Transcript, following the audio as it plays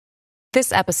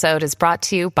This episode is brought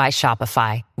to you by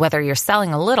Shopify. Whether you're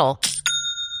selling a little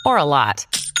or a lot,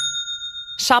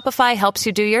 Shopify helps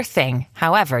you do your thing,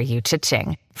 however you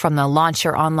cha-ching. From the launch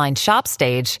your online shop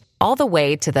stage, all the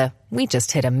way to the we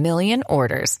just hit 1 million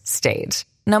orders stage.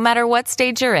 No matter what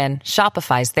stage you're in,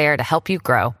 Shopify's there to help you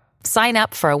grow. Sign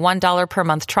up for a $1 per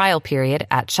month trial period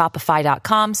at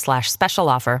shopify.com/special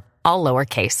offer, all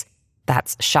lowercase.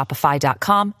 That's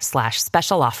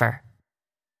shopify.com/special offer.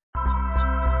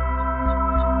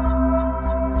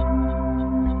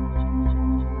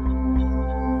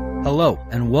 Hello,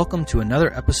 and welcome to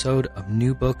another episode of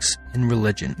New Books in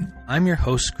Religion. I'm your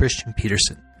host, Christian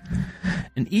Peterson.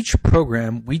 In each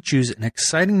program, we choose an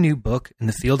exciting new book in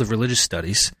the field of religious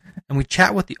studies, and we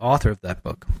chat with the author of that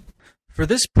book. For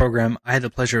this program, I had the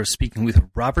pleasure of speaking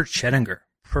with Robert Shedinger,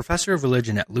 professor of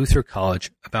religion at Luther College,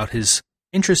 about his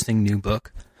interesting new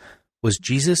book, Was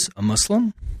Jesus a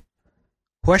Muslim?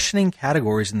 Questioning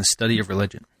Categories in the Study of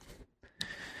Religion.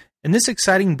 In this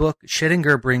exciting book,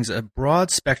 Shedinger brings a broad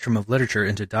spectrum of literature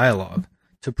into dialogue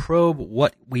to probe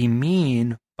what we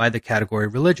mean by the category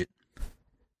religion.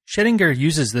 Shedinger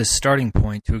uses this starting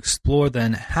point to explore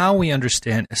then how we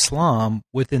understand Islam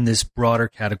within this broader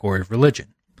category of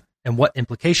religion, and what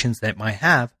implications that might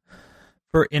have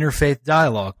for interfaith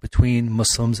dialogue between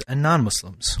Muslims and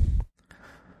non-Muslims.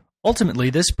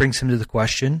 Ultimately, this brings him to the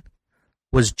question,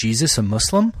 was Jesus a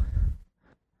Muslim?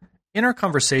 In our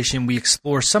conversation, we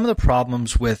explore some of the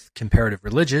problems with comparative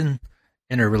religion,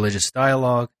 interreligious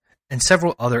dialogue, and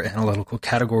several other analytical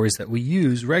categories that we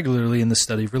use regularly in the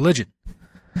study of religion.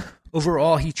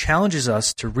 Overall, he challenges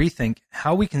us to rethink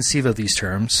how we conceive of these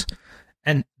terms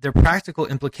and their practical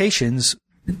implications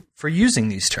for using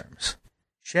these terms.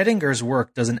 Shedinger's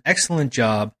work does an excellent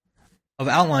job of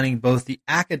outlining both the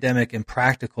academic and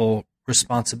practical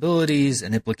responsibilities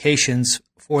and implications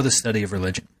for the study of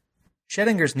religion.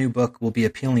 Shedinger's new book will be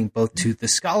appealing both to the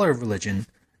scholar of religion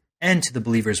and to the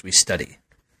believers we study.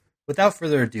 Without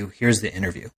further ado, here's the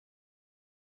interview.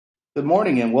 Good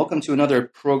morning, and welcome to another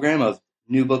program of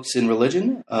New Books in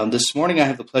Religion. This morning I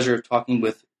have the pleasure of talking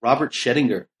with Robert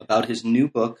Shedinger about his new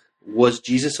book, Was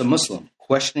Jesus a Muslim?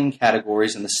 Questioning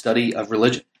Categories in the Study of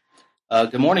Religion.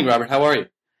 Good morning, Robert. How are you?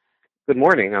 Good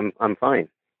morning. I'm fine.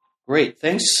 Great.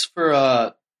 Thanks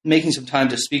for making some time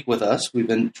to speak with us. We've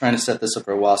been trying to set this up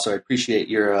for a while, so I appreciate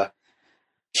your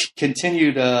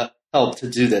continued help to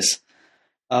do this.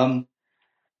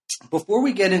 Before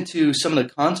we get into some of the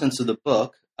contents of the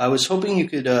book, I was hoping you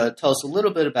could tell us a little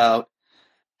bit about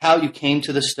how you came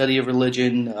to the study of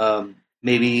religion,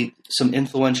 maybe some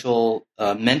influential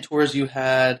mentors you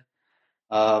had,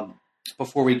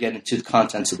 before we get into the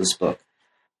contents of this book.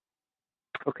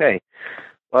 Okay.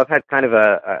 Well, I've had kind of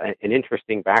an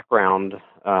interesting background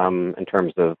in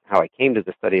terms of how I came to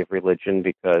the study of religion,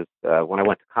 because when I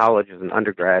went to college as an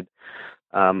undergrad,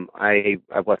 I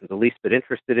wasn't the least bit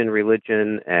interested in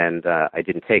religion, and I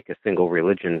didn't take a single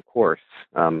religion course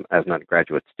as an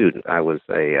undergraduate student. I was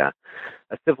a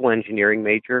civil engineering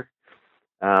major,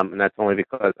 and that's only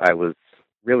because I was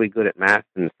really good at math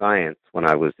and science when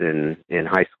I was in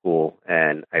high school,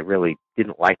 and I really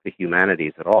didn't like the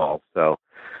humanities at all. So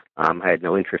I had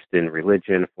no interest in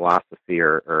religion, philosophy,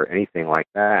 or anything like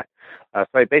that. So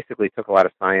I basically took a lot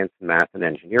of science, math, and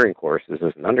engineering courses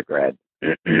as an undergrad.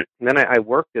 And then I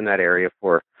worked in that area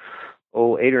for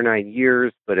 8 or 9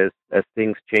 years, but as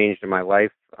things changed in my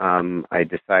life, I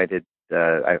decided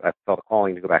I felt a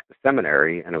calling to go back to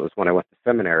seminary, and it was when I went to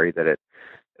seminary that it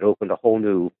opened a whole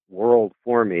new world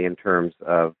for me in terms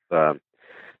of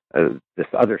this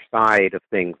other side of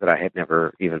things that I had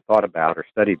never even thought about or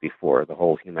studied before, the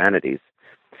whole humanities.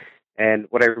 And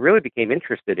what I really became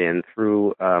interested in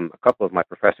through a couple of my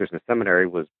professors in seminary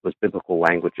was biblical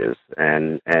languages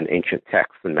and ancient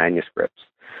texts and manuscripts.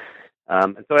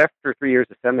 And so after 3 years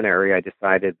of seminary, I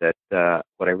decided that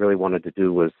what I really wanted to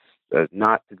do was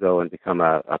not to go and become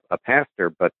a pastor,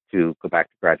 but to go back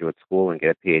to graduate school and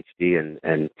get a PhD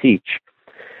and teach.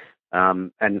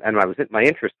 And my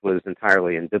interest was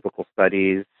entirely in biblical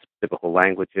studies, biblical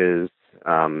languages,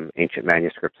 ancient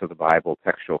manuscripts of the Bible,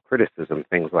 textual criticism,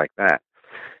 things like that.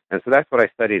 And so that's what I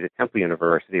studied at Temple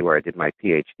University, where I did my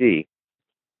PhD.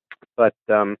 But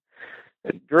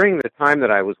during the time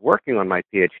that I was working on my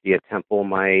PhD at Temple,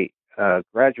 my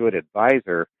graduate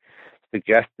advisor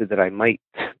suggested that I might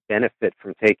benefit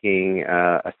from taking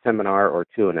a seminar or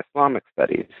two in Islamic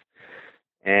studies.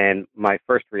 And my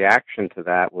first reaction to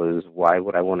that was, why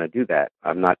would I want to do that?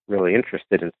 I'm not really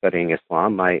interested in studying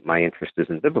Islam. My interest is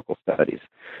in biblical studies.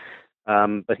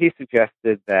 But he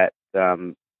suggested that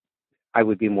I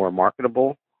would be more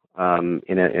marketable in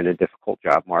a difficult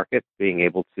job market, being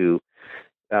able to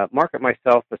market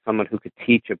myself as someone who could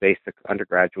teach a basic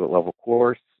undergraduate level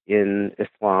course in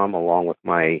Islam along with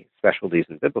my specialties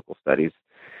in biblical studies.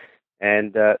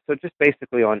 And so just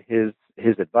basically on his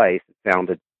advice, it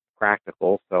sounded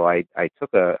practical. So I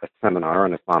took a seminar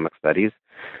on Islamic studies,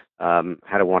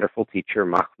 had a wonderful teacher,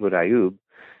 Mahmoud Ayub,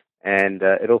 and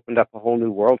it opened up a whole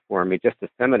new world for me. Just as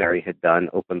seminary had done,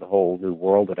 opened a whole new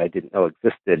world that I didn't know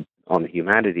existed on the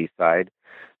humanities side.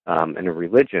 And in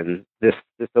religion, this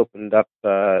opened up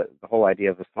the whole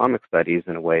idea of Islamic studies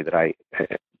in a way that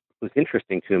was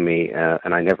interesting to me,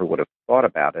 and I never would have thought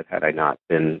about it had I not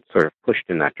been sort of pushed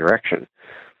in that direction.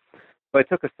 So I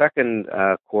took a second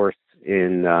course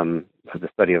in the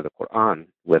study of the Quran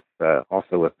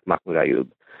also with Mahmoud Ayub.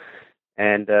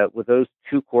 And with those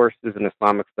two courses in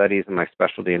Islamic studies and my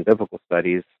specialty in biblical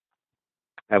studies,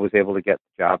 I was able to get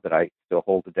the job that I still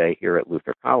hold today here at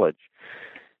Luther College,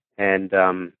 and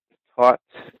taught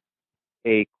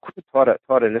an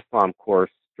Islam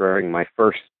course during my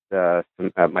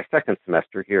my second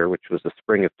semester here, which was the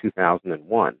spring of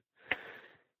 2001.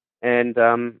 And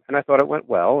I thought it went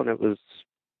well, and it was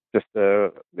just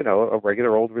a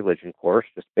regular old religion course,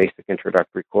 just basic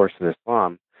introductory course in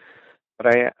Islam.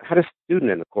 But I had a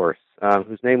student in the course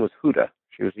whose name was Huda.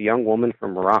 She was a young woman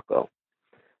from Morocco,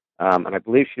 and I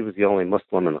believe she was the only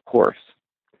Muslim in the course.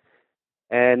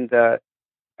 And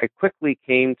I quickly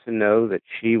came to know that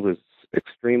she was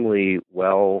extremely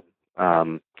well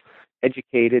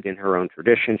educated in her own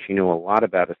tradition. She knew a lot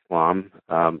about Islam.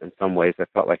 In some ways, I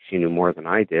felt like she knew more than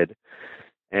I did.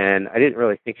 And I didn't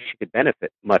really think she could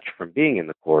benefit much from being in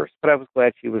the course, but I was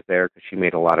glad she was there because she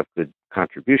made a lot of good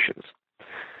contributions.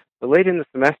 But late in the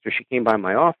semester, she came by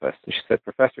my office, and she said,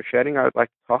 "Professor Shedinger, I would like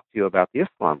to talk to you about the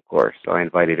Islam course." So I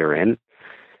invited her in,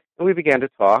 and we began to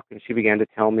talk, and she began to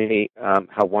tell me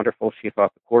how wonderful she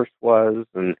thought the course was,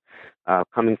 and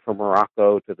coming from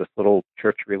Morocco to this little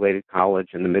church-related college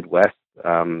in the Midwest,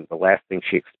 the last thing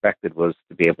she expected was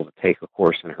to be able to take a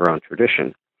course in her own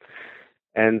tradition.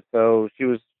 And so she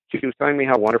was telling me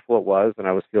how wonderful it was, and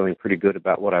I was feeling pretty good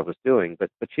about what I was doing, but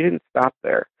she didn't stop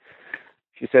there.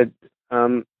 She said,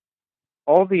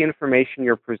 all the information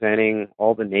you're presenting,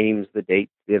 all the names, the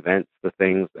dates, the events, the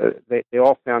things, they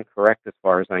all sound correct as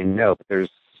far as I know, but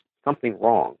there's something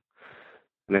wrong.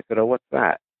 And I said, "Oh, what's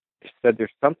that?" She said,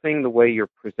 "There's something the way you're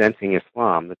presenting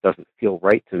Islam that doesn't feel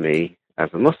right to me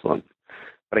as a Muslim,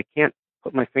 but I can't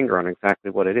put my finger on exactly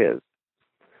what it is."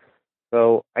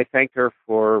 So I thanked her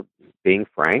for being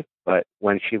frank, but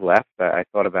when she left, I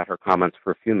thought about her comments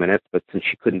for a few minutes, but since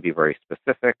she couldn't be very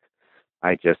specific,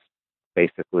 I just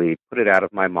basically put it out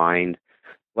of my mind.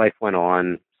 Life went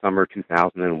on. Summer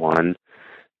 2001,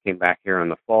 came back here in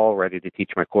the fall, ready to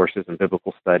teach my courses in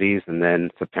biblical studies, and then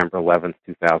September 11th,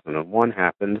 2001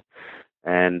 happened,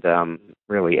 and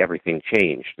really everything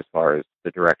changed as far as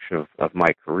the direction of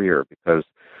my career, because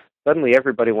suddenly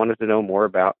everybody wanted to know more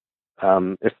about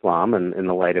Islam and in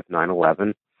the light of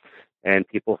 9/11, and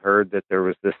people heard that there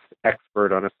was this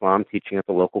expert on Islam teaching at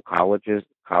the local college,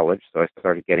 so I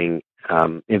started getting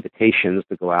invitations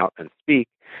to go out and speak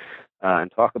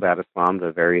and talk about Islam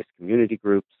to various community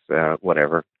groups,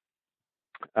 whatever.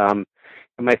 And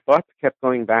my thoughts kept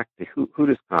going back to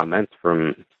Huda's comments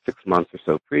from 6 months or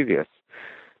so previous.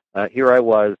 Here I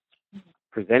was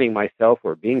presenting myself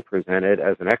or being presented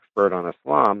as an expert on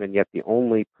Islam, and yet the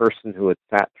only person who had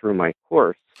sat through my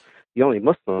course, the only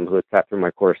Muslim who had sat through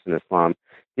my course in Islam,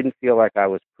 didn't feel like I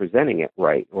was presenting it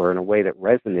right or in a way that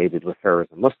resonated with her as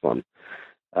a Muslim.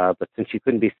 But since she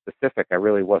couldn't be specific, I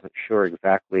really wasn't sure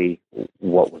exactly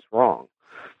what was wrong.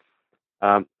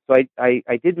 So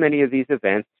I did many of these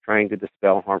events trying to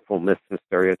dispel harmful myths and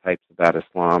stereotypes about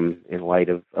Islam in light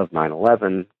of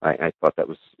 9/11. I thought that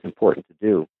was important to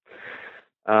do.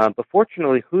 But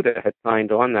fortunately, Huda had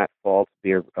signed on that fall to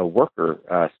be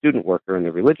a student worker in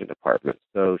the religion department.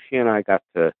 So she and I got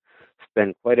to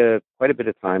spend quite a bit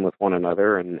of time with one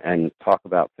another and talk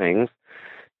about things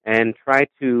and try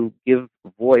to give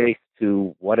voice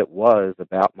to what it was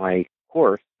about my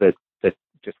course that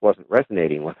just wasn't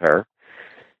resonating with her.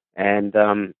 And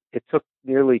it took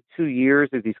nearly 2 years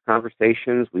of these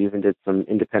conversations. We even did some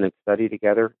independent study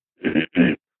together.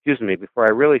 Excuse me, before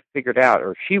I really figured out,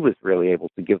 or she was really able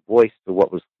to give voice to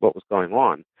what was going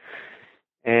on.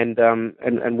 And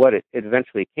what it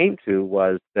eventually came to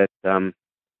was that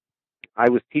I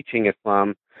was teaching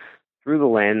Islam through the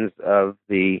lens of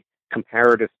the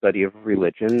comparative study of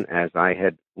religion as I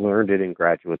had learned it in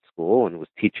graduate school, and was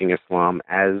teaching Islam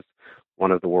as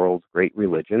one of the world's great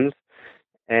religions.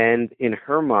 And in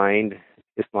her mind,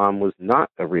 Islam was not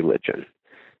a religion.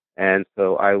 And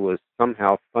so I was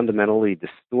somehow fundamentally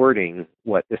distorting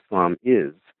what Islam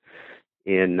is.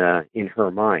 in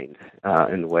her mind,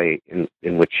 in the way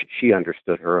in which she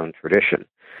understood her own tradition,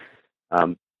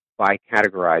 by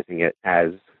categorizing it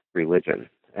as religion.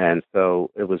 And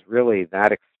so it was really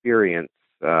that experience,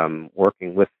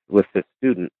 working with this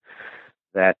student,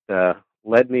 that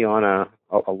led me on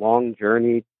a long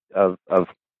journey of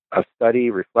study,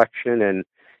 reflection,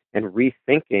 and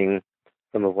rethinking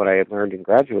some of what I had learned in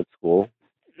graduate school,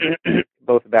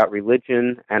 both about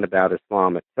religion and about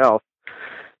Islam itself.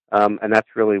 And that's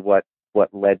really what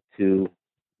led to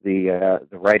the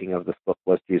writing of this book,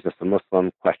 Was Jesus a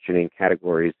Muslim? Questioning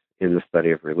Categories in the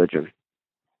Study of Religion.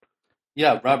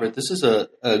 Yeah, Robert, this is a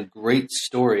great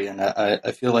story, and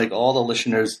I feel like all the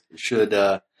listeners should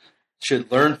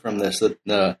learn from this.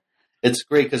 That it's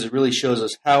great because it really shows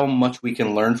us how much we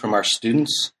can learn from our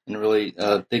students, and really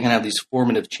they can have these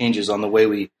formative changes on the way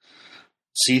we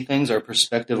see things, our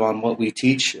perspective on what we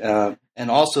teach, and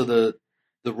also the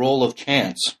role of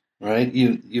chance. Right,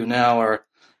 you now are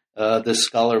the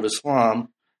scholar of Islam.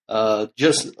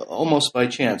 Just almost by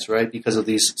chance, right? Because of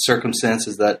these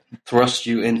circumstances that thrust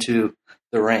you into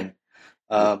the ring.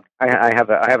 I have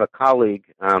a colleague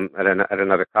at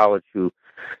another college who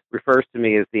refers to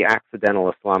me as the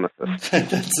accidental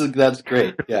Islamicist. That's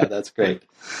great. Yeah, that's great.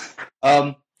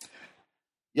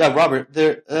 Yeah, Robert,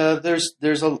 there's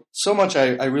so much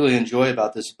I really enjoy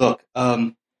about this book.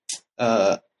 For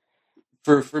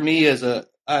me,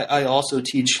 I also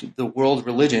teach the world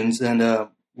religions, and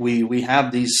we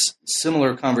have these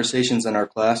similar conversations in our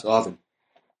class often.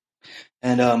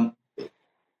 And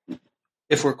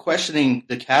if we're questioning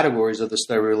the categories of the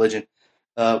study of religion,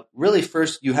 really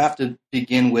first you have to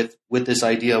begin with this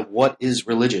idea of what is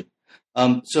religion.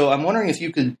 So I'm wondering if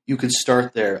you could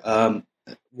start there.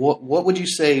 What would you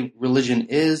say religion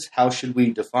is? How should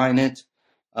we define it?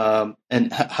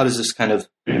 And how does this kind of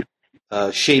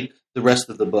shape the rest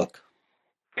of the book?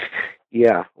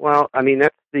 Yeah, well, I mean,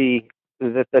 that's the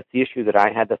issue that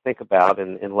I had to think about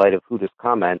in light of Huda's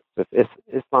comments. If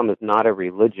Islam is not a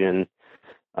religion,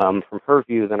 from her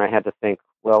view, then I had to think,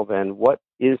 well, then what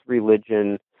is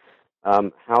religion?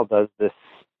 How does this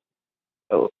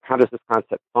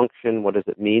concept function? What does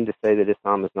it mean to say that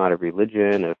Islam is not a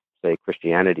religion? If, say,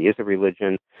 Christianity is a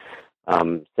religion,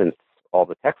 since all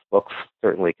the textbooks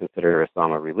certainly consider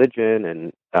Islam a religion,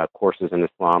 and courses in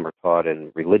Islam are taught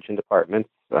in religion departments,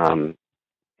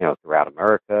 throughout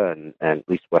America and at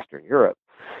least Western Europe.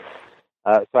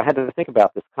 So I had to think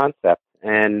about this concept,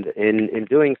 and in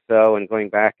doing so, and going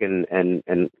back and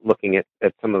looking at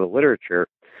some of the literature,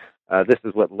 this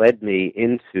is what led me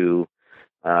into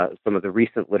some of the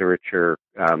recent literature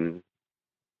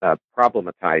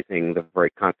problematizing the very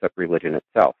concept religion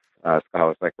itself.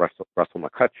 Scholars like Russell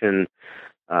McCutcheon,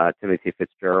 Timothy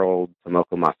Fitzgerald,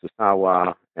 Tomoko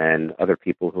Masusawa, and other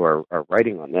people who are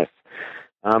writing on this.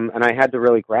 And I had to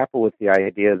really grapple with the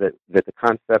idea that the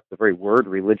concept, the very word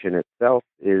religion itself,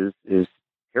 is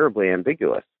terribly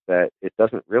ambiguous, that it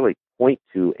doesn't really point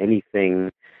to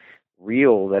anything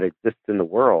real that exists in the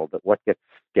world, that what gets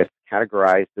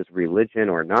categorized as religion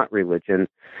or not religion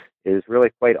is really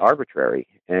quite arbitrary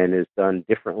and is done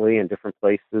differently in different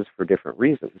places for different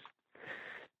reasons.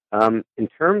 In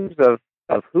terms of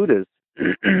Huda's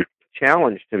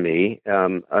challenge to me,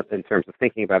 in terms of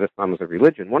thinking about Islam as a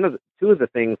religion, two of the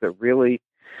things that really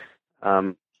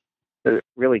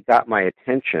got my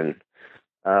attention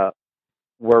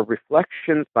were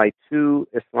reflections by two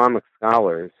Islamic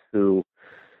scholars who,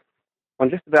 on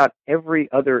just about every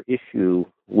other issue,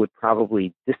 would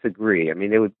probably disagree. I mean,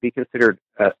 they would be considered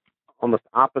almost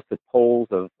opposite poles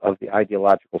of the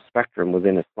ideological spectrum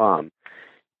within Islam,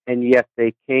 and yet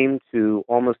they came to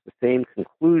almost the same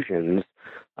conclusions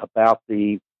about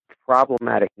the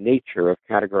problematic nature of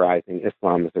categorizing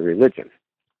Islam as a religion.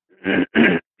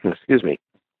 Excuse me.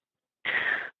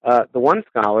 The one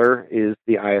scholar is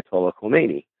the Ayatollah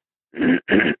Khomeini.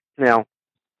 Now,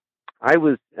 I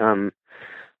was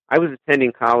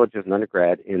attending college as an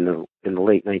undergrad in the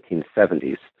late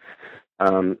 1970s.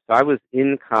 So I was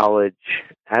in college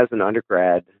as an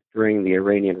undergrad during the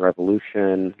Iranian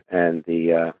Revolution and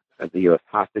the U.S.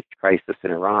 hostage crisis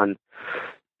in Iran.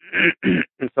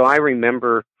 And so I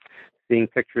remember seeing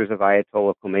pictures of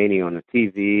Ayatollah Khomeini on the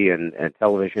TV and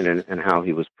television, and how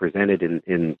he was presented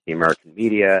in the American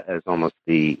media as almost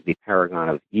the paragon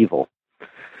of evil.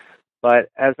 But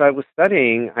as I was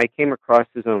studying, I came across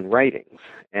his own writings.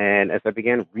 And as I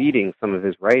began reading some of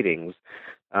his writings,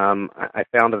 I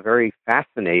found a very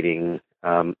fascinating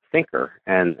thinker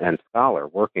and scholar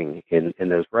working in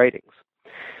those writings.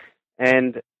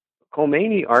 And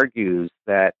Khomeini argues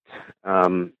that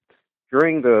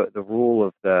during the rule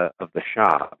of the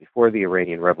Shah, before the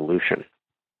Iranian Revolution,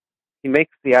 he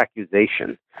makes the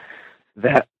accusation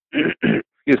that,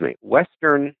 excuse me,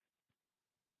 Western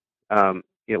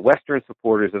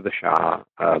supporters of the Shah,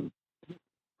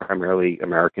 primarily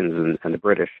Americans and the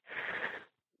British,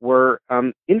 were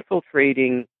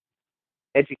infiltrating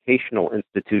educational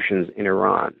institutions in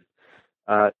Iran,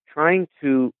 trying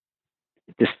to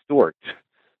distort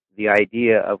the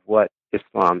idea of what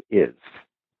Islam is.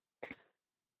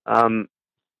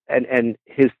 And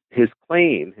his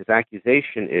claim, his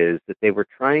accusation is that they were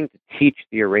trying to teach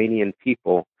the Iranian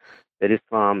people that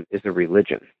Islam is a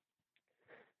religion.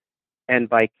 And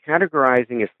by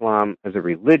categorizing Islam as a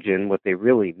religion, what they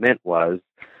really meant was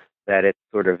that it's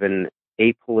sort of an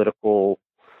apolitical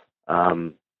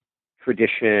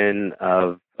tradition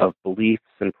of beliefs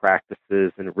and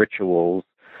practices and rituals,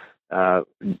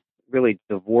 really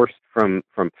divorced from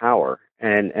power.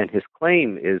 And his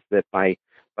claim is that by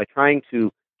trying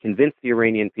to convince the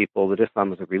Iranian people that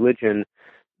Islam is a religion,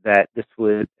 that this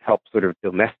would help sort of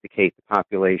domesticate the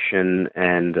population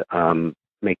and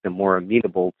make them more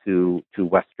amenable to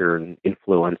Western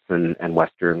influence and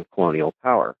Western colonial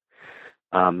power,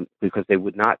 because they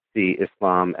would not see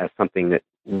Islam as something that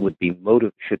would be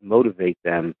should motivate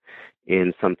them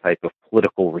in some type of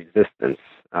political resistance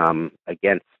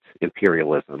against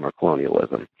imperialism or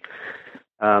colonialism.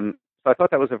 So I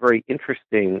thought that was a very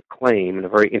interesting claim and a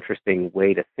very interesting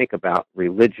way to think about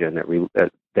religion,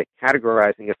 that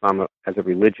categorizing Islam as a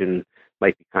religion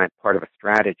might be part of a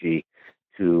strategy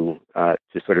to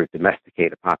sort of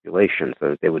domesticate a population so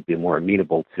that they would be more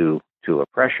amenable to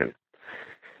oppression.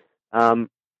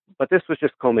 But this was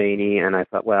just Khomeini, and I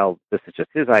thought, well, this is just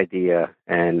his idea,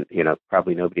 and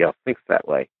probably nobody else thinks that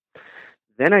way.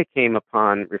 Then I came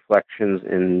upon reflections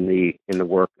in the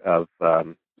work of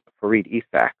Farid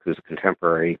Isaak, who's a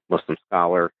contemporary Muslim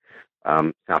scholar,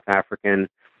 South African.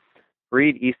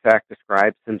 Farid Isaak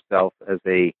describes himself as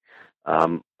a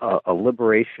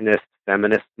liberationist,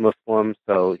 feminist Muslim,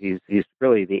 so he's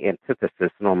really the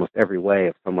antithesis in almost every way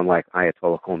of someone like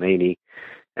Ayatollah Khomeini.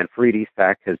 And Farid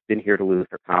Isaak has been here to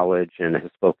Luther College and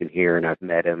has spoken here, and I've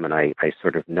met him, and I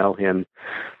sort of know him.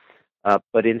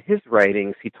 But in his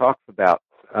writings, he talks about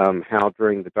how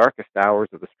during the darkest hours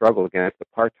of the struggle against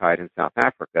apartheid in South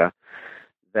Africa,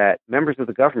 that members of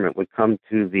the government would come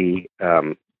to the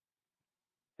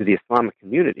Islamic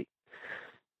community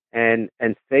and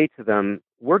say to them,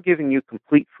 we're giving you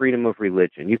complete freedom of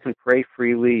religion. You can pray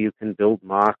freely, you can build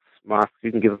mosques,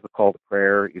 you can give us a call to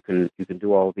prayer, you can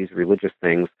do all of these religious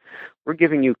things. We're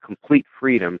giving you complete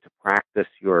freedom to practice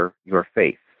your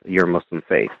faith, your Muslim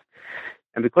faith.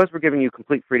 And because we're giving you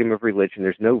complete freedom of religion,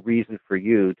 there's no reason for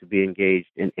you to be engaged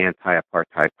in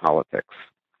anti-apartheid politics.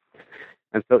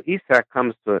 And so Isaak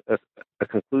comes to a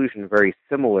conclusion very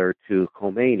similar to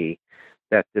Khomeini,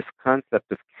 that this concept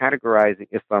of categorizing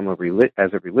Islam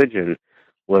as a religion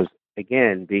was,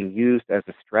 again, being used as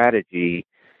a strategy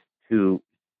to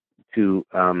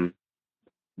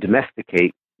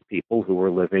domesticate people who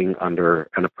were living under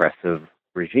an oppressive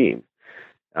regime.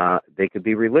 They could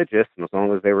be religious, and as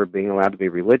long as they were being allowed to be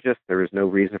religious, there was no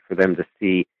reason for them to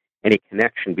see any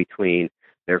connection between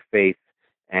their faith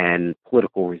and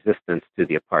political resistance to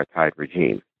the apartheid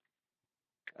regime.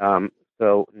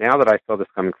 So now that I saw this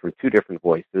coming from two different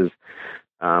voices,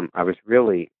 I was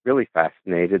really, really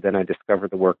fascinated. Then I discovered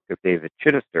the work of David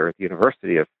Chittister at the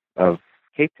University of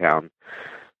Cape Town,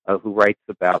 who writes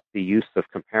about the use of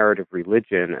comparative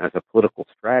religion as a political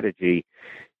strategy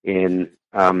in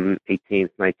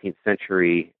 18th, 19th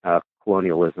century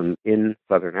colonialism in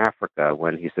southern Africa,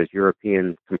 when he says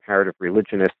European comparative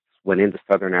religionists went into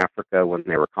southern Africa when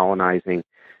they were colonizing,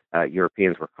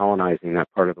 Europeans were colonizing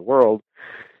that part of the world,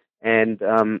 and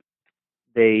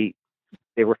they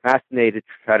were fascinated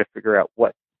to try to figure out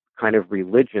what kind of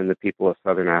religion the people of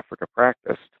southern Africa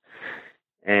practiced.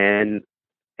 And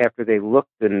after they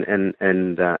looked and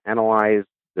analyzed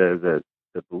the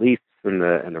beliefs and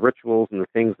the rituals and the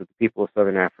things that the people of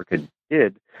southern Africa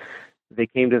did, they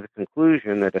came to the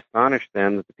conclusion that astonished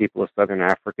them that the people of southern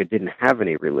Africa didn't have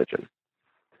any religion,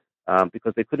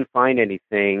 because they couldn't find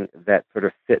anything that sort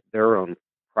of fit their own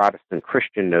Protestant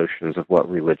Christian notions of what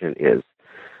religion is.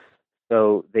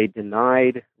 So they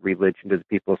denied religion to the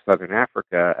people of southern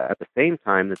Africa at the same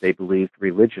time that they believed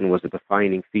religion was a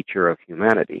defining feature of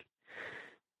humanity.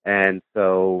 And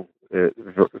so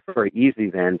it's very easy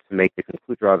then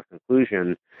to draw the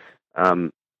conclusion,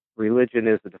 religion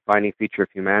is the defining feature of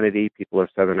humanity. People of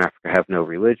southern Africa have no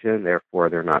religion, therefore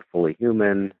they're not fully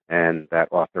human, and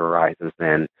that authorizes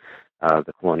then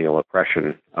the colonial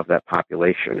oppression of that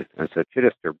population. And so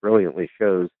Chittister brilliantly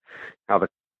shows how the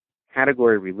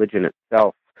category religion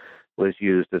itself was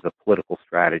used as a political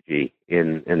strategy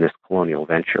in this colonial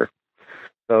venture.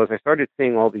 so as I started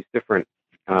seeing all these different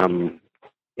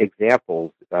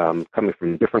examples coming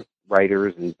from different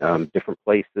writers and different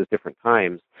places, different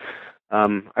times,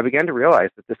 I began to realize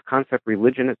that this concept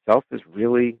religion itself is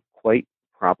really quite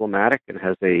problematic and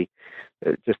has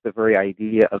just the very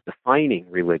idea of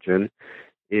defining religion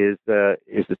is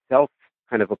itself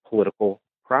kind of a political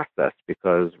process,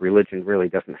 because religion really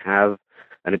doesn't have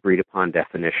an agreed upon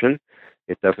definition.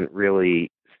 It doesn't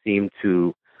really seem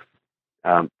to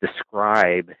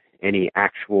describe any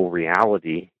actual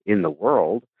reality in the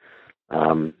world.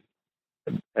 And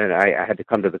I had to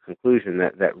come to the conclusion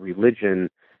that religion,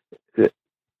 the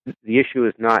issue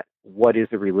is not what is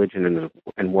a religion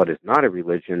and what is not a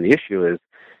religion. The issue is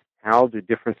how do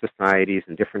different societies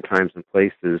and different times and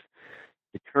places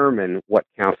determine what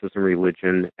counts as a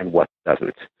religion and what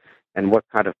doesn't, and what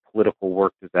kind of political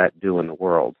work does that do in the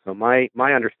world. So my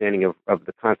understanding of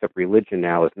the concept religion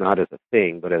now is not as a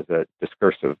thing, but as a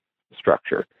discursive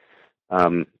structure.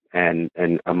 And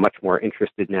I'm much more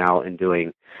interested now in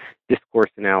doing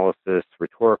discourse analysis,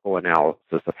 rhetorical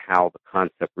analysis of how the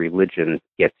concept religion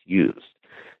gets used.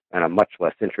 And I'm much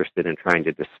less interested in trying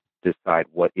to decide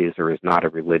what is or is not a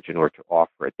religion, or to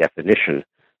offer a definition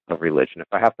of religion. If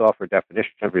I have to offer a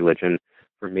definition of religion,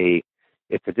 for me,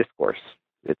 it's a discourse.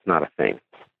 It's not a thing.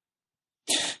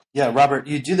 Yeah, Robert,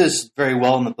 you do this very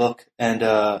well in the book, and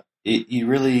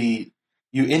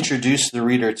you introduce the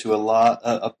reader to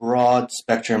a broad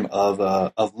spectrum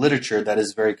of literature that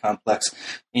is very complex,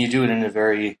 and you do it in a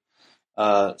very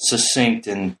succinct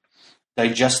and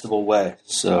digestible way.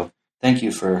 So thank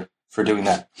you for doing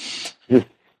that.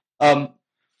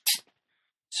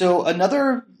 So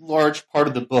another large part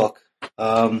of the book,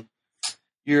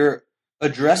 you're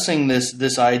addressing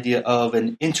this idea of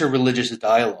an interreligious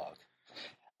dialogue.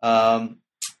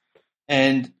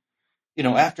 And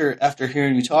after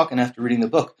hearing you talk and after reading the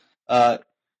book,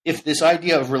 if this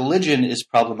idea of religion is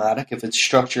problematic, if it's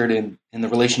structured in the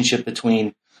relationship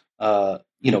between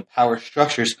power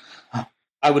structures,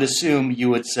 I would assume you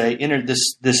would say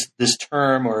this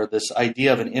term or this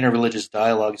idea of an interreligious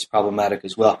dialogue is problematic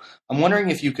as well. I'm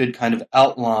wondering if you could kind of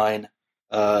outline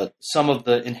some of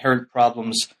the inherent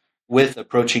problems with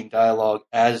approaching dialogue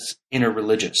as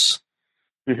interreligious.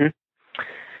 Mm-hmm.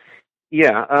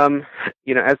 Yeah,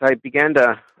 as I began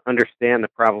to understand the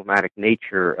problematic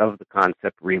nature of the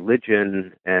concept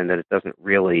religion, and that it doesn't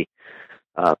really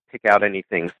pick out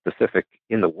anything specific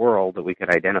in the world that we could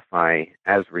identify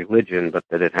as religion, but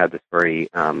that it had this very,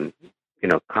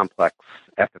 complex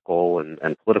ethical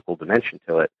and political dimension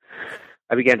to it,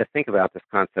 I began to think about this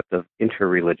concept of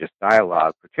interreligious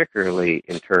dialogue, particularly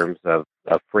in terms of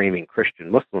framing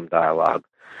Christian-Muslim dialogue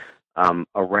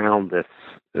around this,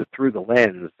 through the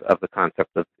lens of the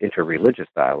concept of interreligious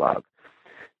dialogue.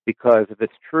 Because if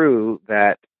it's true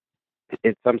that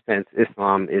in some sense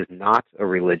Islam is not a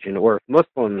religion, or if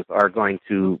Muslims are going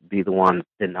to be the ones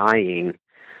denying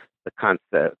the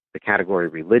concept, the category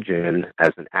religion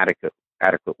as an adequate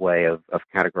way of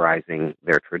categorizing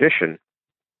their tradition,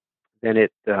 then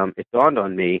it dawned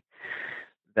on me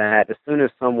that as soon as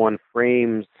someone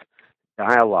frames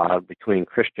dialogue between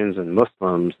Christians and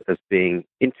Muslims as being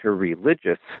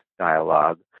interreligious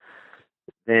dialogue,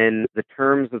 then the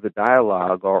terms of the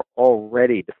dialogue are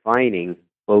already defining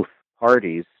both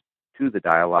parties to the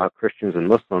dialogue, Christians and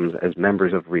Muslims, as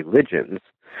members of religions,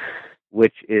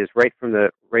 which is right from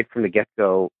the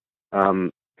get-go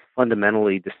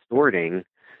fundamentally distorting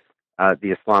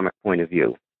the Islamic point of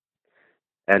view.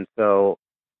 And so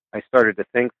I started to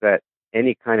think that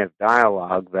any kind of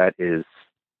dialogue that is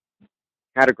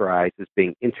categorized as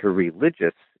being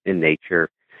interreligious in nature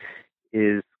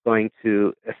is going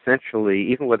to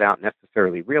essentially, even without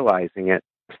necessarily realizing it,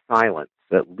 silence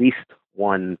at least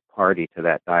one party to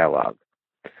that dialogue.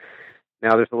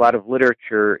 Now, there's a lot of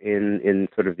literature in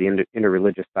sort of the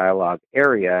interreligious dialogue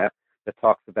area that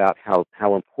talks about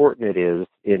how important it is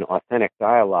in authentic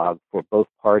dialogue for both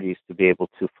parties to be able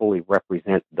to fully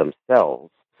represent themselves.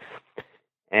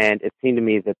 And it seemed to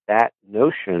me that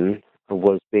notion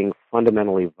was being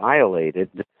fundamentally violated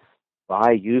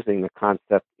by using the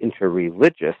concept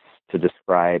interreligious to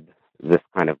describe this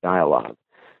kind of dialogue,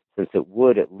 since it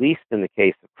would, at least in the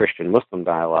case of Christian-Muslim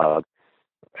dialogue,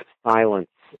 silence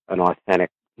an authentic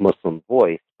Muslim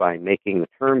voice by making the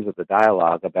terms of the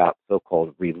dialogue about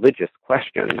so-called religious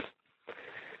questions.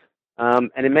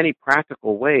 And in many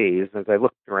practical ways, as I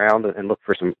looked around and looked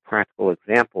for some practical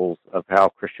examples of how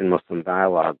Christian-Muslim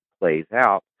dialogue plays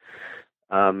out,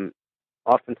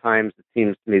 oftentimes it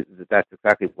seems to me that that's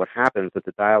exactly what happens with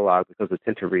the dialogue, because it's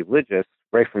interreligious.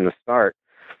 Right from the start,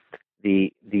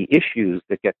 the issues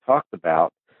that get talked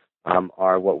about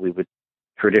are what we would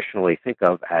traditionally think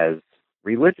of as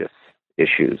religious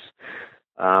issues.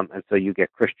 And so you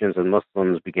get Christians and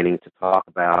Muslims beginning to talk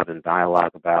about and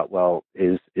dialogue about, well,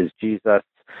 is Jesus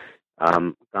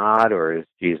God, or is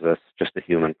Jesus just a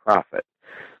human prophet?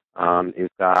 Is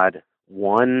God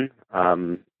one,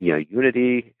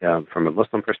 unity from a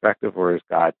Muslim perspective, or is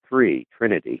God three,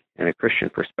 Trinity, in a Christian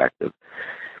perspective?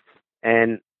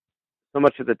 And so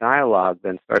much of the dialogue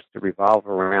then starts to revolve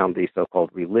around these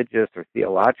so-called religious or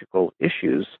theological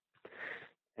issues.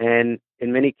 And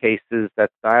in many cases,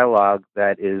 that's dialogue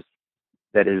that is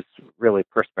really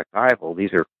perspectival.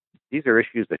 These are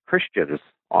issues that Christians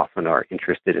often are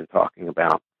interested in talking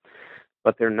about,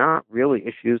 but they're not really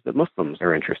issues that Muslims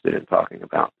are interested in talking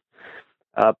about.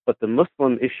 But the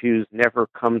Muslim issues never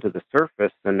come to the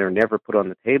surface, and they're never put on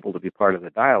the table to be part of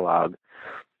the dialogue,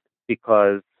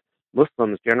 because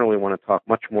Muslims generally want to talk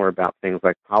much more about things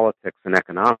like politics and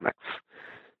economics,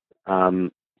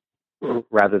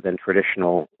 rather than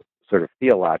traditional sort of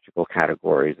theological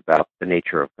categories about the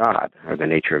nature of God or the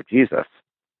nature of Jesus.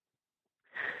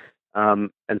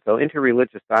 And so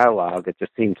interreligious dialogue, it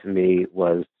just seemed to me,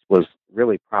 was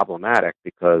really problematic,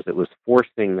 because it was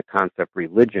forcing the concept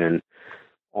religion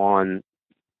on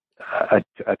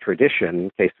a tradition,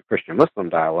 in case of Christian-Muslim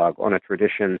dialogue, on a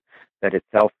tradition that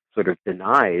itself sort of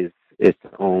denies its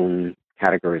own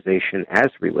categorization as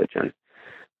religion.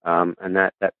 And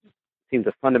that seemed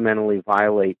to fundamentally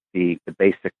violate the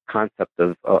basic concept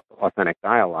of authentic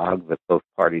dialogue, that both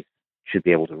parties should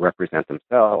be able to represent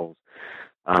themselves,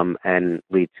 and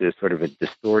lead to sort of a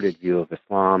distorted view of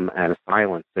Islam and a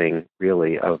silencing,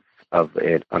 really, of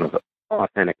an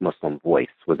authentic Muslim voice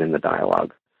within the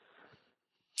dialogue.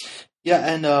 Yeah,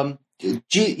 and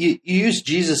you use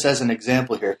Jesus as an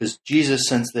example here, because Jesus,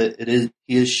 since that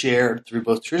he is shared through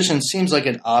both traditions, seems like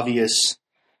an obvious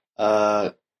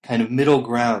kind of middle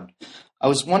ground. I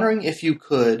was wondering if you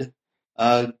could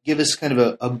give us kind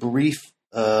of a brief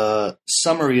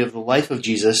summary of the life of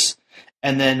Jesus,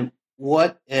 and then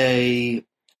what a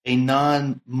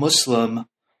non-Muslim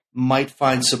might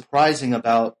find surprising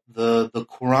about the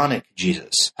Quranic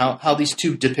Jesus. How these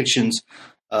two depictions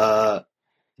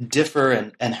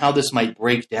differ, and how this might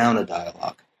break down a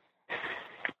dialogue.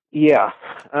 Yeah.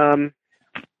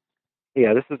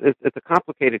 It's a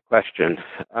complicated question.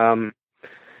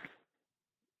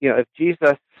 If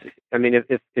Jesus,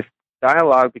 if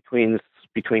dialogue between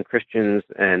Christians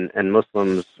and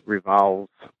Muslims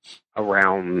revolves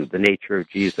around the nature of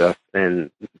Jesus,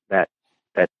 then that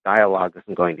dialogue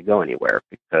isn't going to go anywhere,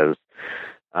 because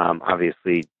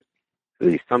obviously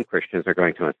some Christians are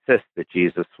going to insist that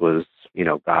Jesus was,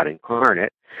 God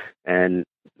incarnate, and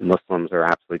Muslims are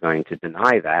absolutely going to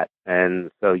deny that. And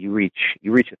so you reach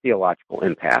a theological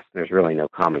impasse, and there's really no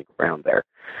common ground there.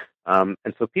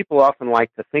 And so people often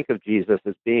like to think of Jesus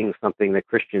as being something that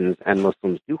Christians and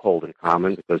Muslims do hold in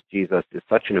common, because Jesus is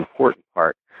such an important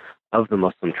part of the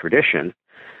Muslim tradition,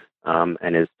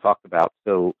 and is talked about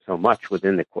so much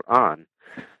within the Quran.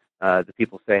 That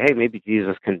people say, hey, maybe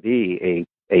Jesus can be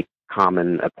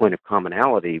a point of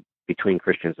commonality between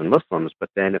Christians and Muslims. But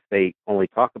then if they only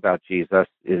talk about Jesus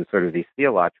in sort of these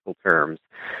theological terms,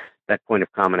 that point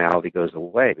of commonality goes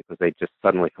away, because they just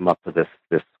suddenly come up to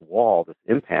this wall, this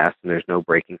impasse, and there's no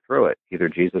breaking through it. Either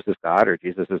Jesus is God or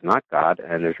Jesus is not God,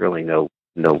 and there's really no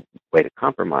way to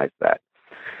compromise that.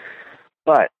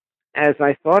 But as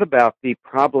I thought about the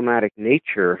problematic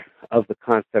nature of the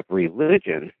concept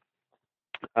religion,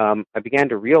 I began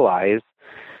to realize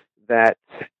that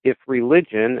if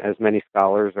religion, as many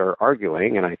scholars are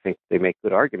arguing, and I think they make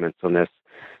good arguments on this,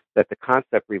 that the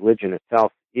concept religion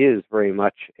itself is very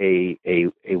much a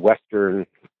Western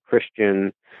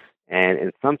Christian and,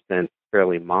 in some sense,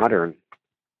 fairly modern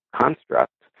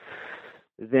construct,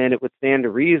 then it would stand to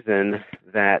reason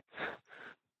that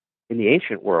in the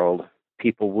ancient world,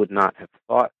 people would not have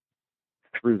thought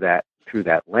through that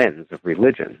lens of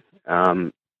religion,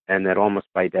 and that almost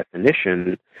by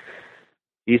definition,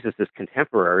 Jesus'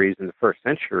 contemporaries in the first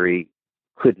century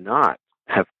could not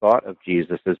have thought of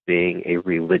Jesus as being a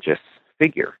religious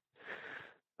figure.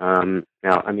 Now,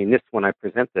 when I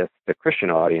present this to Christian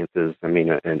audiences,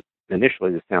 and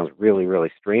initially this sounds really,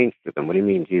 really strange to them. What do you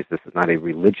mean Jesus is not a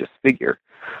religious figure?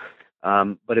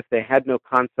 But if they had no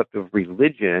concept of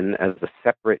religion as a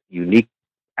separate, unique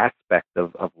aspect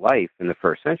of life in the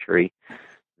first century,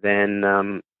 then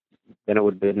it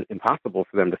would have been impossible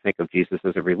for them to think of Jesus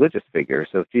as a religious figure.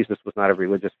 So if Jesus was not a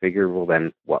religious figure, well,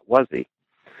 then what was he?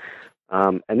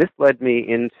 And this led me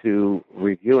into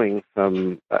reviewing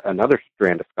another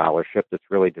strand of scholarship that's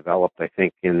really developed, I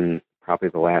think, in probably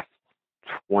the last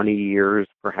 20 years,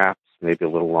 perhaps, maybe a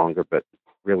little longer, but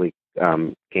really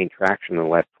gained traction in the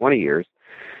last 20 years.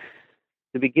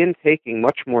 to begin taking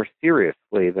much more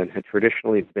seriously than had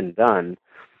traditionally been done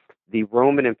the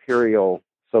Roman imperial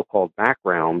so-called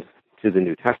background to the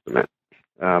New Testament.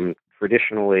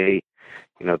 Traditionally,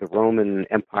 the Roman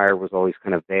Empire was always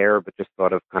kind of there, but just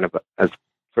thought of kind of as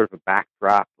sort of a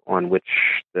backdrop on which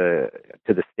to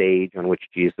the stage on which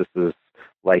Jesus'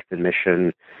 life and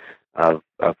mission of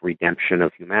redemption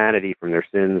of humanity from their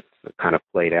sins kind of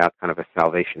played out, kind of a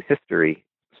salvation history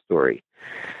story.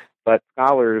 But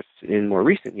scholars in more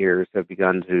recent years have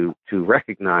begun to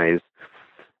recognize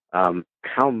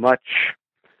how much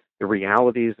the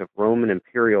realities of Roman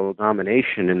imperial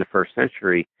domination in the first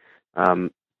century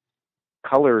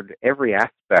colored every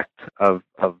aspect of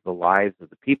the lives of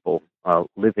the people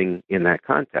living in that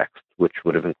context, which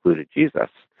would have included Jesus,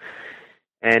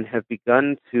 and have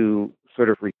begun to sort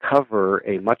of recover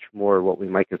a much more what we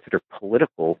might consider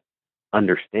political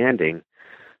understanding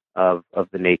of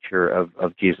the nature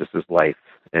of Jesus' life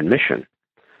and mission.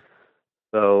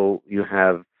 So you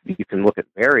can look at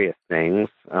various things.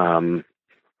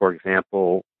 For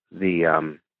example,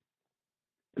 the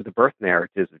birth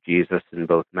narratives of Jesus in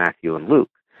both Matthew and Luke.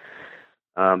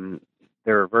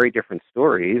 There are very different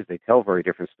stories. They tell very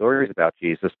different stories about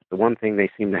Jesus, but the one thing they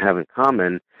seem to have in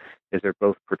common is they're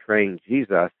both portraying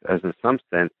Jesus as, in some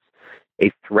sense,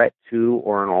 a threat to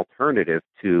or an alternative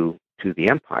to the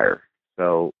empire.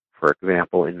 So, for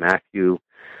example, in Matthew,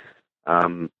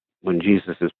 when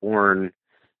Jesus is born,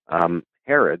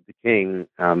 Herod, the king,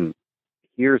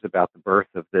 hears about the birth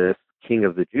of this king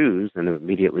of the Jews and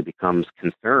immediately becomes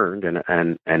concerned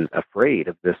and afraid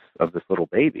of this little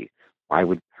baby. Why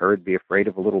would Herod be afraid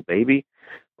of a little baby?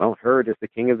 Well, Herod is the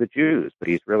king of the Jews, but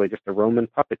he's really just a Roman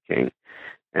puppet king.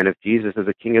 And if Jesus is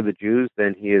a king of the Jews,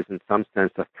 then he is in some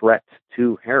sense a threat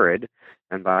to Herod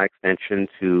and by extension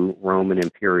to Roman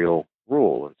imperial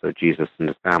rule. And so Jesus and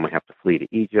his family have to flee to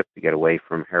Egypt to get away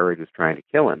from Herod who's trying to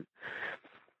kill him.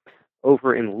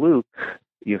 Over in Luke,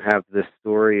 you have this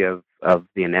story of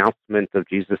the announcement of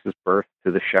Jesus' birth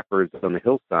to the shepherds on the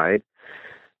hillside.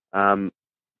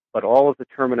 But all of the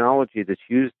terminology that's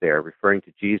used there, referring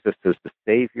to Jesus as the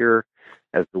Savior,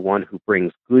 as the one who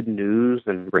brings good news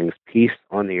and brings peace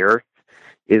on the earth,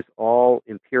 is all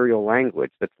imperial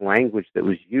language. That's language that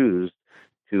was used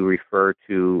to refer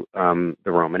to the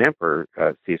Roman Emperor,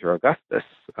 Caesar Augustus.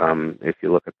 If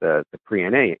you look at the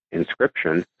Priene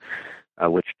inscription,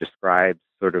 which describes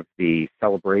sort of the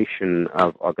celebration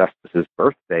of Augustus's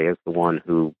birthday as the one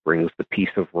who brings the peace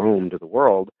of Rome to the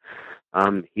world,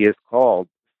 he is called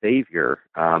Savior.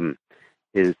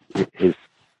 His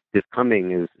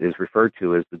coming is referred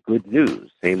to as the good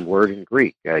news, same word in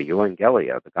Greek,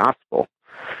 euangelia, the gospel.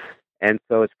 And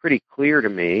so it's pretty clear to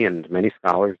me and many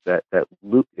scholars that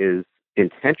Luke is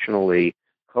intentionally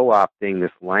co-opting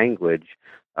this language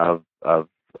of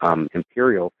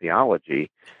imperial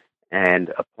theology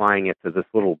and applying it to this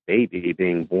little baby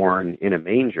being born in a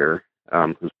manger,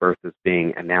 whose birth is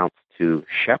being announced to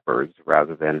shepherds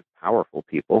rather than powerful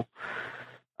people,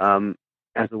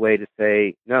 as a way to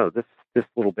say, no, this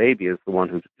little baby is the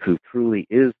one who truly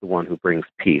is the one who brings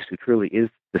peace, who truly is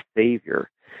the Savior.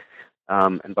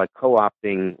 And by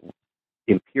co-opting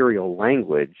imperial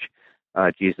language,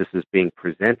 Jesus is being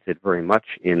presented very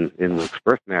much in Luke's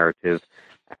birth narrative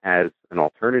as an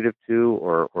alternative to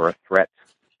or a threat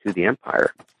to the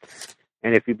empire.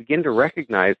 And if you begin to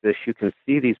recognize this, you can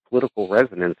see these political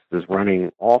resonances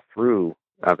running all through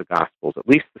the Gospels, at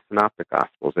least the Synoptic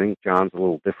Gospels. I think John's a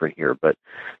little different here, but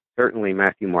certainly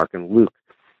Matthew, Mark, and Luke,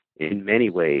 in many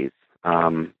ways,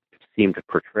 seem to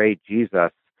portray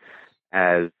Jesus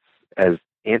as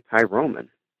anti-Roman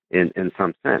in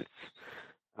some sense,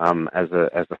 as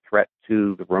a threat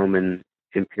to the Roman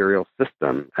imperial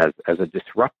system, as a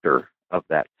disruptor of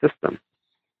that system.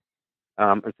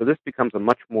 And so this becomes a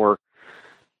much more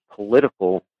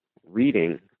political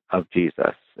reading of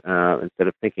Jesus, instead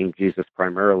of thinking Jesus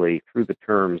primarily through the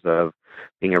terms of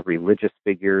being a religious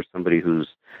figure, somebody who's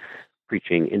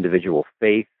preaching individual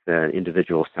faith,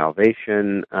 individual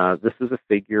salvation. This is a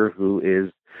figure who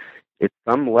is, at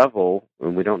some level,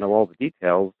 and we don't know all the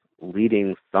details,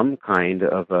 leading some kind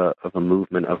of a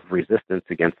movement of resistance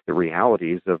against the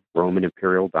realities of Roman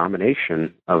imperial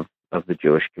domination of the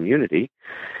Jewish community.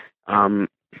 And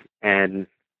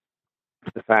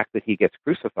the fact that he gets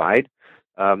crucified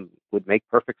would make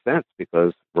perfect sense,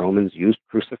 because Romans used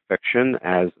crucifixion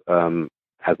as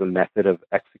a method of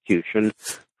execution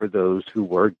for those who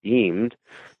were deemed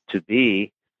to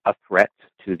be a threat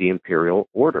to the imperial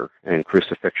order. And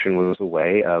crucifixion was a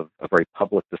way of a very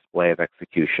public display of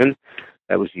execution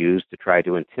that was used to try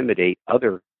to intimidate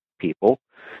other people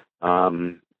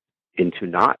into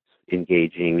not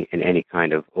engaging in any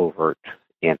kind of overt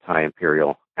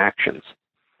anti-imperial actions.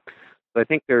 So I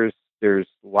think there's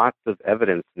lots of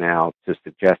evidence now to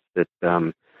suggest that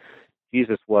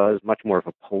Jesus was much more of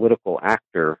a political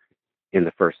actor in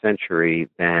the first century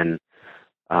than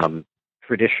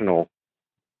traditional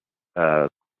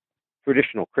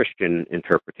Christian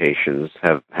interpretations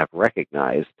have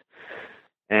recognized.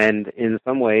 And in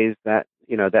some ways, that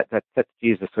sets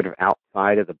Jesus sort of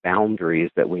outside of the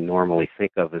boundaries that we normally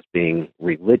think of as being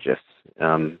religious.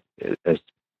 As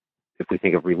if we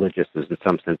think of religious as in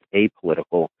some sense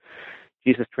apolitical,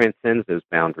 Jesus transcends those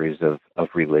boundaries of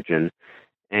religion.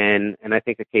 And I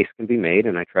think a case can be made,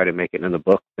 and I try to make it in the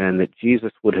book, then that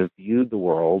Jesus would have viewed the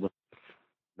world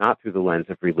not through the lens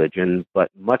of religion, but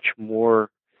much more,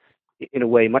 in a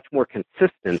way, much more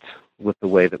consistent with the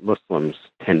way that Muslims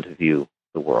tend to view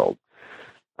the world,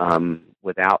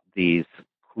 without these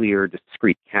clear,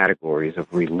 discrete categories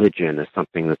of religion as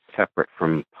something that's separate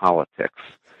from politics,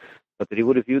 but that he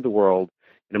would have viewed the world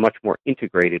in a much more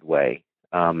integrated way,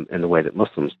 in the way that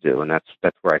Muslims do. And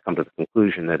that's where I come to the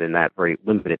conclusion that in that very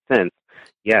limited sense,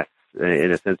 yes,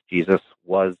 in a sense, Jesus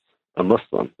was a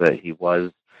Muslim, that he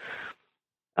was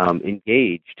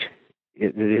engaged.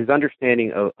 His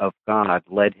understanding of God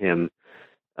led him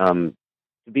to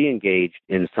be engaged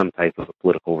in some type of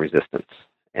political resistance.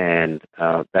 And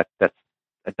that's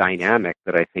a dynamic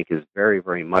that I think is very,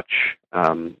 very much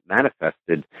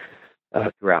manifested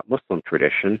throughout Muslim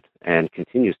tradition and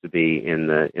continues to be in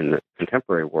the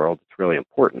contemporary world. It's really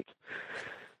important.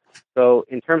 So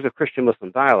in terms of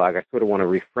Christian-Muslim dialogue, I sort of want to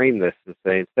reframe this and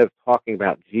say, instead of talking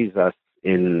about Jesus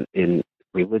in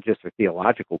religious or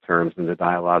theological terms in the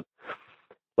dialogue,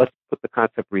 let's put the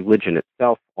concept of religion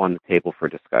itself on the table for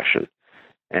discussion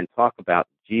and talk about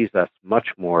Jesus much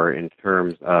more in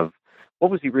terms of what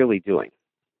was he really doing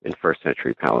in first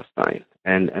century Palestine,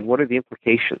 and what are the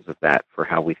implications of that for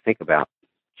how we think about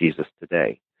Jesus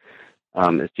today?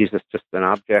 Is Jesus just an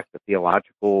object, a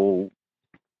theological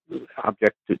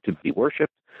object to be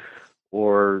worshipped,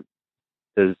 or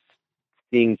does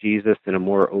seeing Jesus in a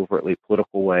more overtly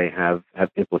political way have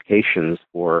implications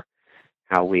for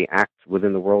how we act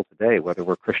within the world today, whether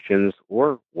we're Christians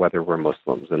or whether we're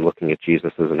Muslims, and looking at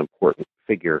Jesus as an important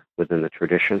figure within the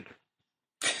tradition?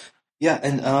 Yeah,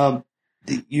 and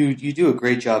you do a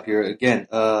great job here. Again,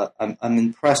 I'm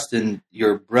impressed in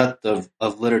your breadth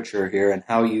of literature here and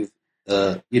how you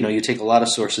take a lot of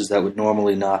sources that would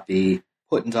normally not be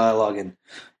put in dialogue and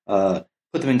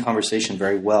put them in conversation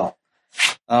very well.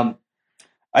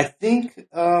 I think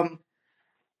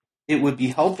it would be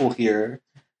helpful here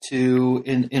to,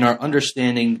 in our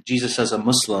understanding Jesus as a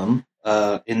Muslim,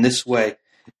 in this way,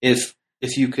 if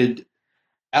you could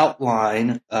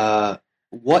outline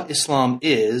what Islam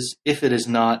is, if it is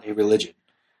not a religion.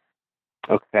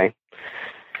 Okay.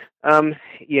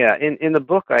 Yeah, in the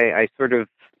book, I sort of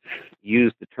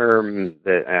use the term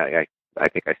that I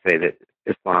think I say that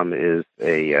Islam is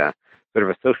a sort of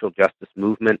a social justice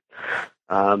movement.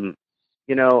 I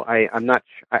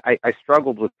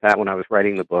struggled with that when I was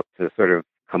writing the book, to sort of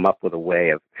come up with a way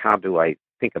of how do I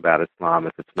think about Islam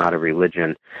if it's not a religion.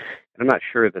 And I'm not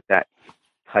sure that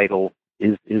title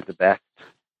is the best,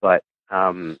 but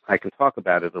I can talk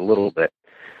about it a little bit.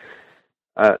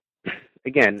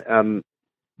 Again,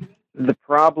 the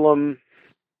problem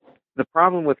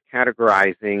with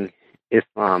categorizing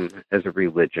Islam as a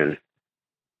religion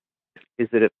is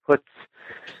that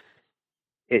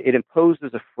it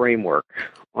imposes a framework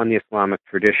on the Islamic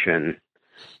tradition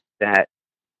that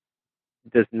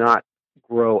does not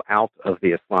grow out of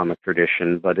the Islamic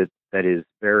tradition, but that is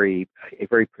a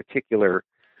very particular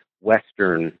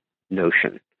Western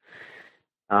notion.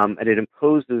 And it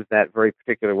imposes that very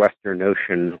particular Western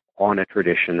notion on a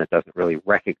tradition that doesn't really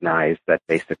recognize that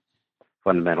basic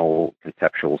fundamental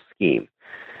conceptual scheme.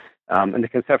 And the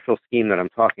conceptual scheme that I'm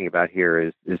talking about here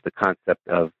is the concept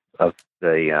of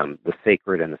the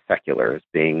sacred and the secular as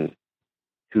being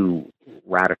two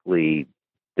radically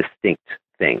distinct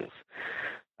things.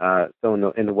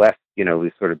 So in the West,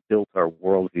 we sort of built our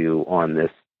worldview on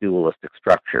this dualistic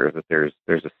structure, that there's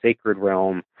a sacred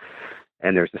realm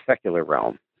and there's a secular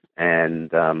realm,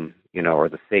 and or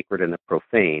the sacred and the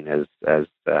profane, as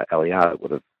Eliade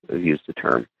would have used the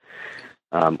term,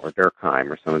 or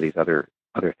Durkheim, or some of these other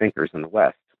thinkers in the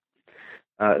West.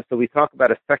 So we talk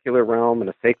about a secular realm and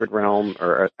a sacred realm,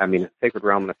 a sacred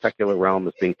realm and a secular realm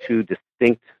as being two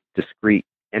distinct, discrete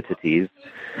entities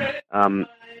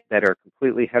that are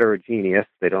completely heterogeneous.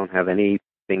 They don't have anything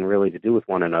really to do with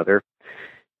one another.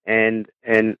 And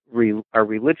our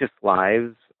religious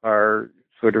lives are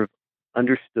sort of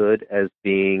understood as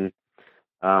being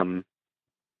the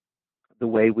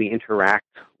way we interact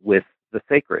with the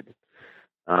sacred.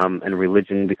 and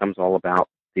religion becomes all about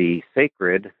the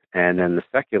sacred, and then the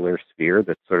secular sphere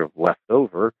that's sort of left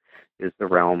over is the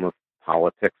realm of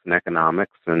politics and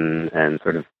economics and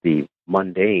sort of the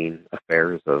mundane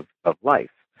affairs of life.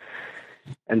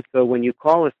 And so when you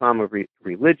call Islam a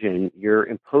religion, you're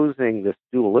imposing this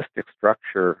dualistic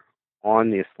structure on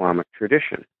the Islamic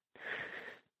tradition.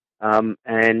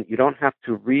 And you don't have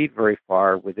to read very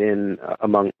far within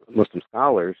among Muslim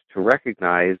scholars to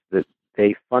recognize that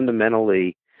they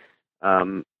fundamentally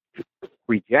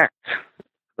reject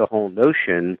the whole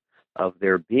notion of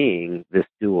there being this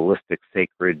dualistic,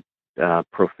 sacred,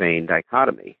 profane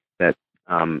dichotomy. That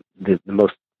the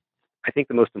most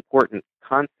important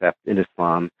concept in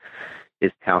Islam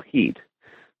is tawheed,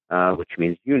 which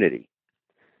means unity.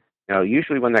 Now,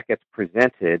 usually when that gets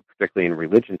presented, particularly in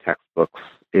religion textbooks,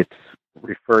 it's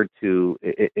referred to,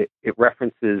 it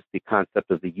references the concept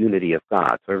of the unity of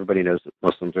God. So everybody knows that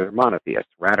Muslims are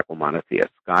monotheists, radical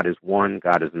monotheists. God is one,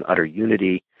 God is an utter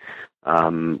unity,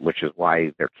 which is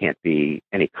why there can't be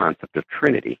any concept of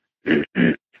Trinity.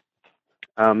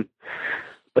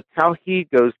 But Tawheed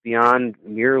goes beyond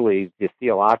merely the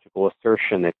theological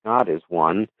assertion that God is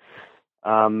one,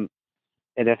 and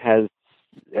it has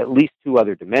at least two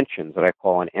other dimensions that I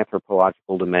call an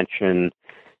anthropological dimension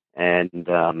and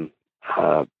kind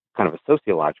of a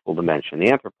sociological dimension.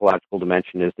 The anthropological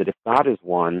dimension is that if God is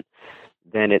one,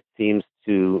 then it seems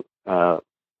to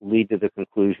lead to the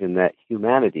conclusion that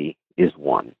humanity is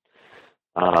one.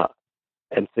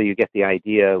 And so you get the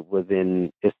idea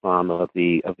within Islam of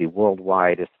the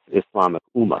worldwide Islamic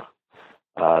Ummah,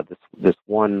 this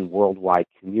one worldwide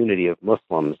community of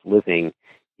Muslims living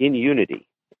in unity,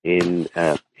 in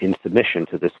submission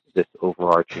to this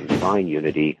overarching divine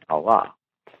unity, Allah.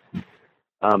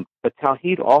 But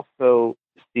Tawheed also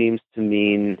seems to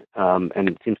mean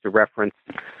and seems to reference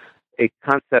a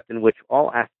concept in which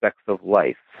all aspects of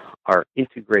life are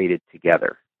integrated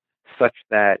together, such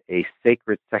that a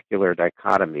sacred secular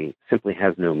dichotomy simply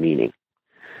has no meaning.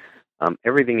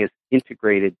 Everything is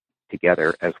integrated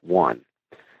together as one.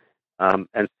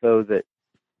 And so that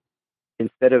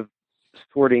instead of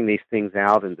sorting these things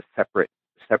out into separate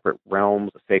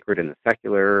realms, the sacred and the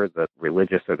secular, the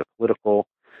religious or the political,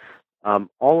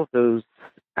 all of those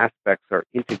aspects are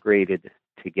integrated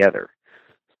together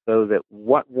so that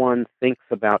what one thinks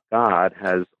about God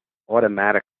has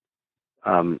automatic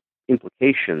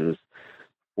implications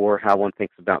for how one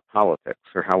thinks about politics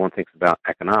or how one thinks about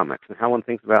economics. And how one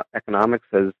thinks about economics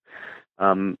has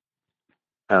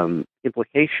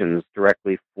implications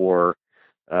directly for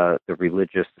the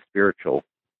religious, spiritual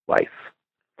life.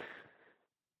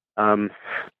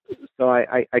 So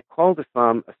I called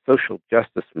Islam a social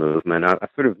justice movement. I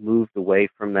sort of moved away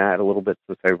from that a little bit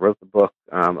since I wrote the book.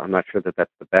 I'm not sure that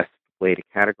that's the best way to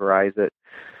categorize it.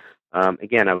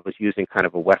 Again, I was using kind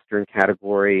of a Western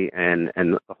category, and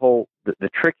the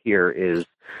trick here is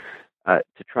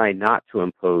to try not to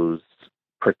impose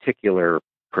particular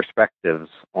perspectives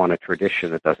on a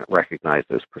tradition that doesn't recognize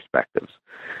those perspectives.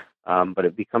 But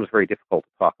it becomes very difficult to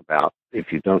talk about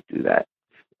if you don't do that.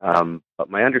 But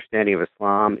my understanding of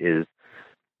Islam is,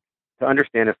 to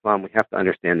understand Islam, we have to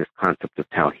understand this concept of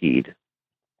Tawheed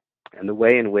and the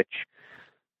way in which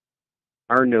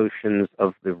our notions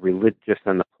of the religious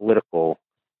and the political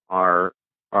are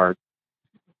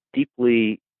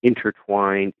deeply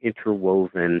intertwined,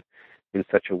 interwoven in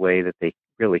such a way that they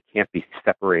really can't be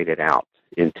separated out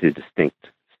into distinct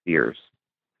spheres.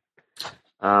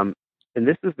 And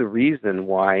this is the reason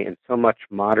why in so much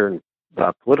modern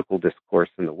political discourse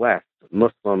in the West,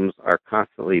 Muslims are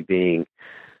constantly being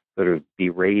sort of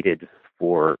berated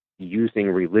for using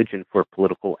religion for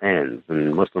political ends,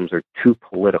 and Muslims are too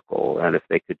political, and if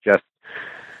they could just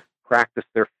practice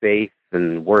their faith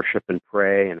and worship and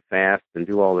pray and fast and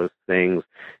do all those things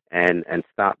and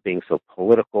stop being so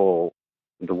political,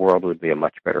 the world would be a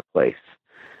much better place.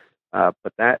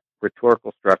 But that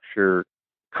rhetorical structure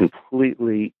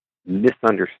completely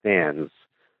misunderstands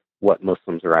what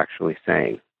Muslims are actually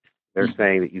saying. They're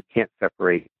saying that you can't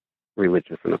separate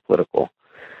religion from the political.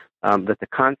 That the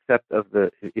concept of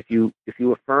if you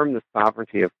affirm the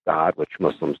sovereignty of God, which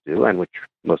Muslims do and which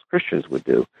most Christians would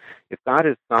do, if God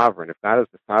is sovereign, if God is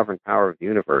the sovereign power of the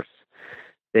universe,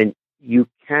 then you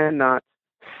cannot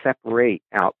separate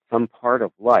out some part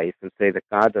of life and say that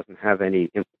God doesn't have any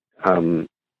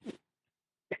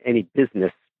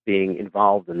business being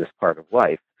involved in this part of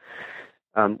life,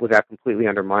 without completely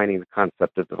undermining the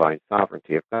concept of divine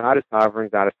sovereignty. If God is sovereign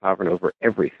over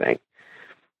everything.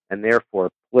 And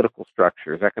therefore, political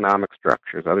structures, economic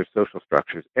structures, other social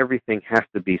structures, everything has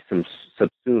to be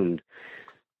subsumed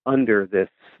under this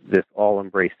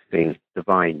all-embracing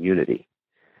divine unity.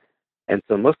 And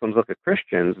so Muslims look at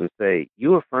Christians and say,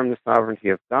 you affirm the sovereignty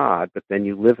of God, but then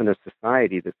you live in a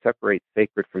society that separates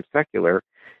sacred from secular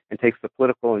and takes the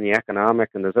political and the economic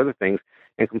and those other things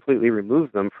and completely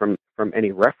removes them from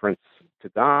any reference to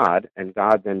God, and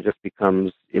God then just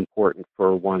becomes important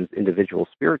for one's individual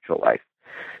spiritual life.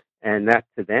 And that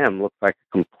to them looks like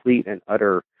a complete and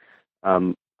utter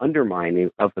undermining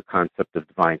of the concept of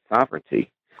divine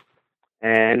sovereignty.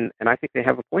 And I think they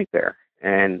have a point there.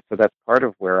 And so that's part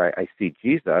of where I see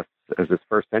Jesus as this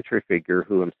first century figure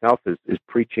who himself is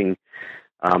preaching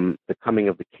the coming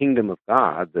of the kingdom of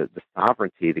God, the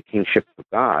sovereignty, the kingship of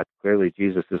God. Clearly,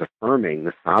 Jesus is affirming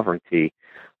the sovereignty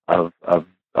of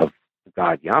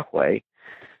God Yahweh.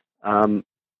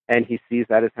 And he sees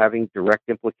that as having direct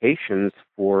implications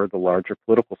for the larger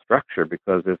political structure,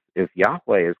 because if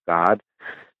Yahweh is God,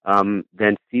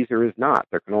 then Caesar is not.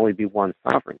 There can only be one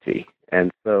sovereignty. And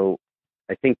so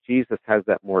I think Jesus has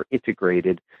that more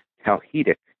integrated,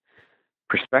 Tawhidic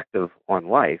perspective on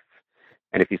life.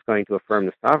 And if he's going to affirm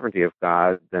the sovereignty of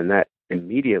God, then that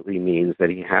immediately means that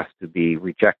he has to be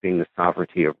rejecting the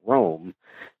sovereignty of Rome,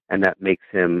 and that makes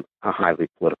him a highly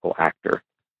political actor.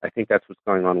 I think that's what's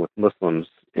going on with Muslims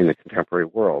in the contemporary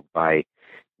world. By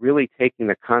really taking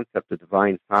the concept of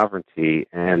divine sovereignty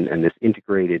and this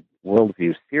integrated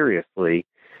worldview seriously,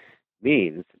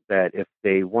 means that if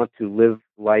they want to live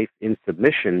life in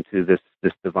submission to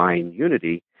this divine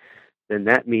unity, then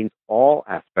that means all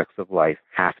aspects of life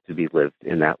have to be lived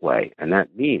in that way. And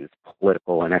that means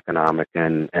political and economic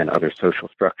and other social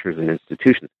structures and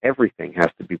institutions. Everything has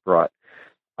to be brought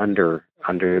under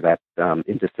that,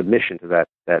 into submission to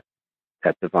that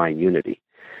divine unity.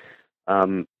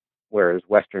 Whereas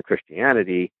Western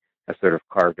Christianity has sort of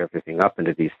carved everything up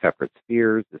into these separate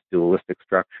spheres, this dualistic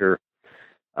structure.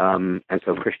 And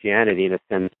so Christianity, in a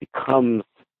sense, becomes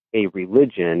a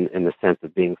religion in the sense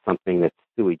of being something that's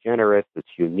sui generis, that's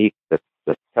unique, that's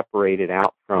separated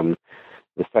out from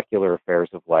the secular affairs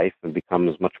of life, and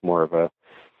becomes much more of a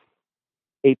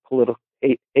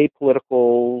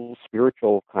apolitical,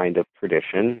 spiritual kind of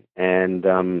tradition. And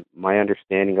my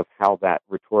understanding of how that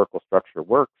rhetorical structure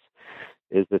works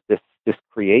is that this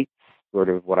creates sort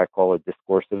of what I call a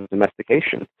discursive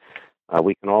domestication.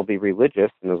 We can all be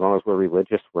religious, and as long as we're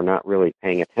religious, we're not really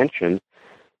paying attention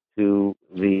to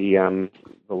the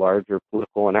larger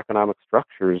political and economic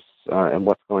structures and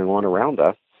what's going on around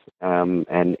us,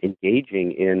 and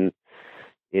engaging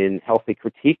in healthy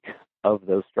critique of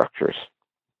those structures.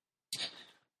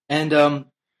 And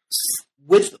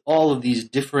with all of these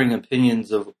differing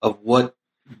opinions of what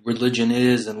religion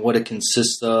is and what it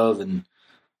consists of and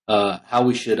how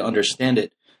we should understand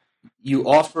it, you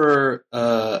offer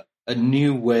a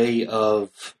new way of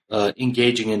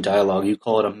engaging in dialogue. You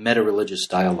call it a meta-religious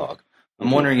dialogue.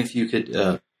 I'm wondering if you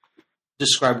could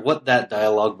describe what that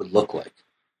dialogue would look like.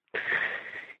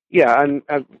 Yeah, I'm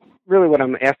really what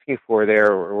I'm asking for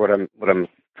there, or what I'm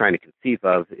trying to conceive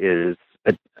of, is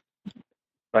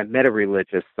by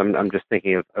meta-religious, I'm just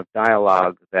thinking of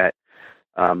dialogue that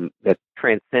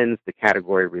transcends the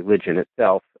category religion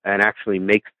itself and actually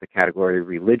makes the category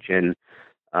religion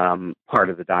part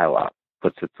of the dialogue,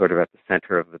 puts it sort of at the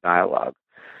center of the dialogue.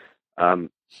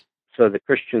 So the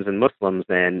Christians and Muslims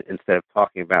then, instead of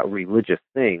talking about religious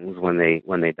things when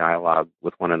they dialogue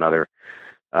with one another,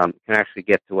 can actually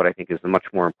get to what I think is a much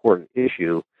more important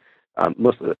issue. An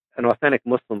authentic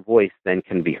Muslim voice then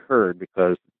can be heard,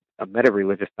 because a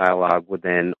meta-religious dialogue would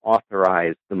then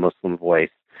authorize the Muslim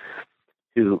voice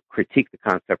to critique the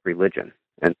concept religion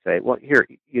and say, well, here,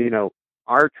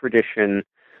 our tradition,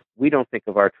 we don't think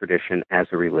of our tradition as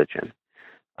a religion.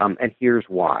 And here's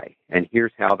why. And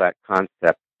here's how that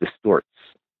concept distorts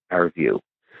our view.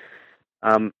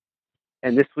 And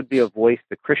this would be a voice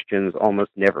that Christians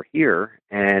almost never hear.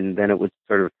 And then it would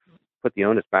sort of put the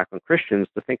onus back on Christians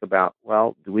to think about,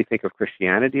 well, do we think of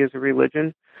Christianity as a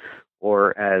religion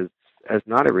or as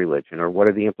not a religion? Or what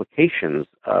are the implications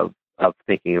of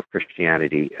thinking of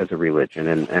Christianity as a religion?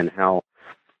 And how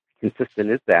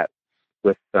consistent is that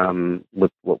with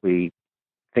what we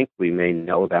think we may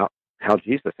know about how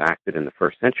Jesus acted in the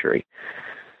first century?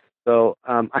 So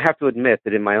I have to admit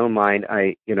that in my own mind,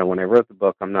 when I wrote the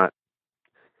book,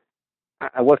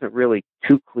 I wasn't really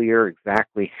too clear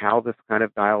exactly how this kind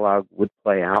of dialogue would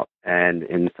play out, and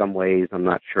in some ways, I'm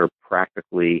not sure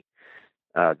practically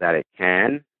that it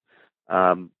can.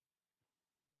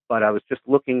 But I was just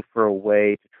looking for a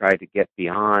way to try to get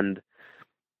beyond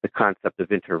the concept of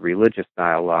interreligious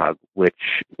dialogue, which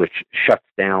shuts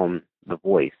down the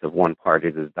voice of one party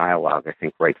of the dialogue, I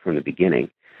think, right from the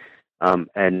beginning,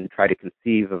 and try to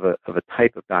conceive of a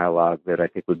type of dialogue that I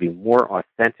think would be more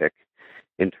authentic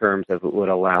in terms of it would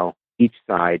allow each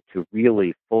side to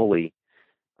really fully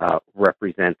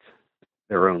represent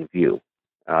their own view.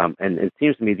 And it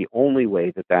seems to me the only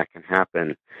way that can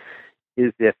happen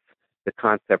is if the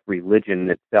concept religion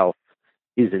itself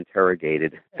is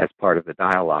interrogated as part of the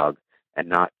dialogue and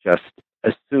not just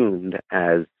assumed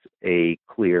as a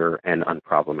clear and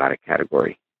unproblematic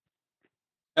category.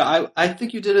 I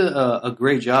think you did a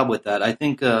great job with that. I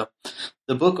think the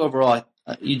book overall,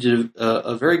 you did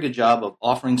a very good job of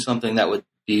offering something that would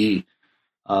be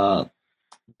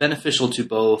beneficial to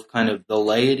both kind of the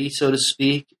laity, so to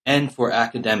speak, and for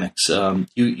academics.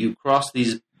 You cross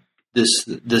this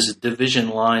division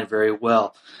line very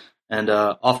well, and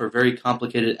offer very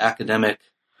complicated academic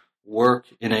work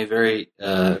in a very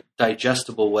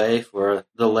digestible way for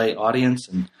the lay audience,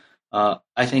 and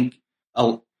I think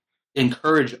I'll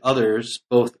encourage others,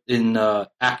 both in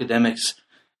academics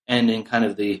and in kind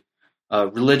of the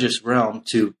religious realm,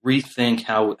 to rethink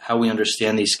how we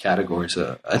understand these categories.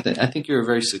 I think you're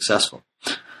very successful.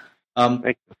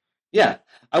 Yeah,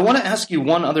 I want to ask you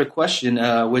one other question,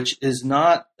 which is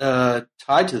not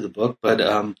tied to the book, but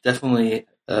definitely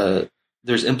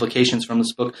there's implications from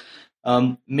this book.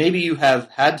 Maybe you have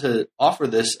had to offer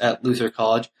this at Luther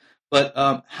College, but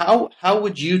how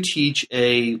would you teach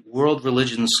a world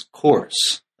religions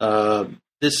course?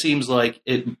 This seems like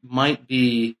it might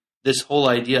be, this whole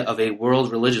idea of a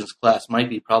world religions class might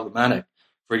be problematic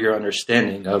for your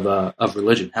understanding of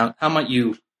religion. How might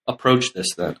you approach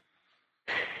this then?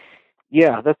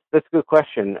 Yeah, that's a good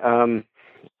question.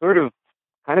 Sort of,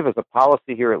 kind of as a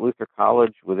policy here at Luther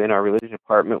College within our religion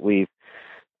department, we've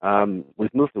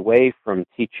moved away from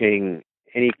teaching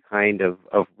any kind of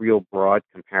real broad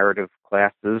comparative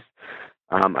classes.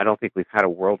 I don't think we've had a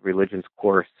world religions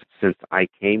course since I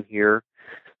came here.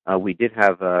 We did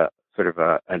have a sort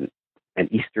of an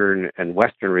Eastern and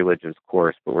Western religions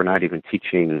course, but we're not even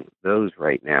teaching those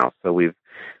right now. So we've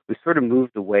sort of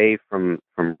moved away from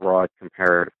broad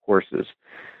comparative courses.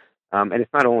 And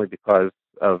it's not only because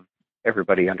of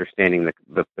everybody understanding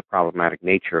the problematic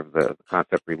nature of the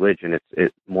concept religion.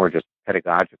 It's more just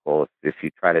pedagogical. If you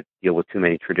try to deal with too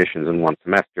many traditions in one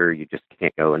semester, you just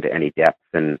can't go into any depth,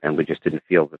 and we just didn't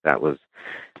feel that was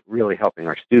really helping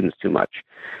our students too much.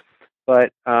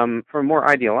 But from a more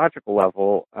ideological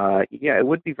level, it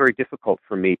would be very difficult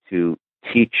for me to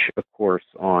teach a course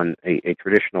on a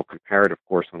traditional comparative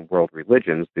course on world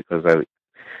religions, because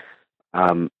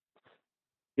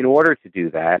in order to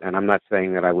do that, and I'm not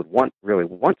saying that I would really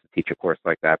want to teach a course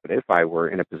like that, but if I were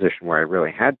in a position where I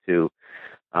really had to,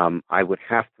 I would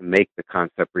have to make the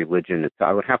concept religion,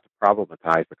 I would have to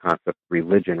problematize the concept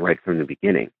religion right from the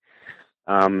beginning,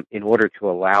 in order to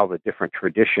allow the different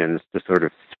traditions to sort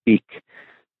of speak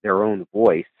their own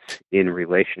voice in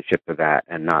relationship to that,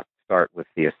 and not start with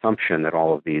the assumption that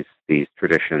all of these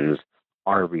traditions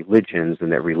are religions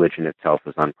and that religion itself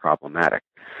is unproblematic.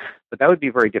 But that would be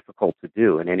very difficult to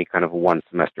do in any kind of a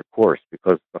one-semester course,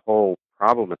 because the whole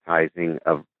problematizing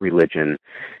of religion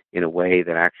in a way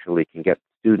that actually can get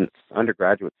students,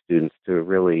 undergraduate students, to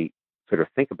really sort of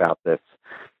think about this,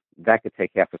 that could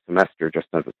take half a semester just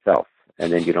of itself,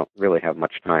 and then you don't really have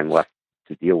much time left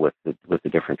to deal with the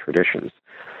different traditions.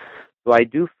 So I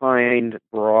do find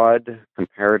broad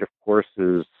comparative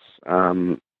courses,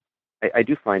 I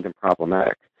do find them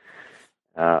problematic.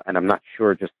 And I'm not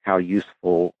sure just how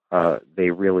useful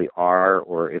they really are,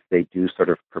 or if they do sort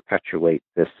of perpetuate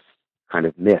this kind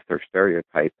of myth or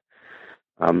stereotype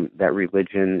that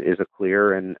religion is a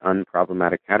clear and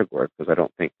unproblematic category, because I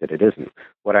don't think that it isn't.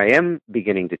 What I am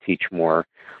beginning to teach more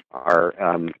are,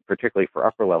 particularly for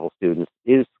upper-level students,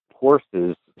 is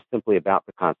courses simply about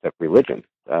the concept religion.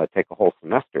 Take a whole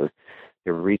semester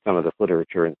to read some of this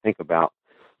literature and think about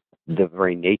the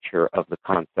very nature of the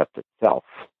concept itself.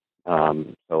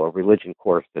 So a religion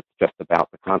course that's just about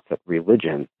the concept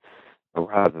religion,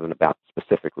 rather than about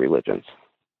specific religions.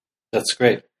 That's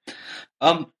great.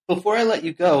 Before I let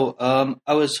you go,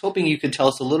 I was hoping you could tell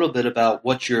us a little bit about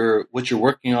what you're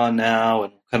working on now,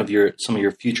 and kind of some of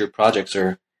your future projects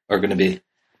are going to be.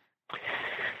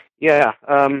 Yeah,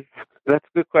 that's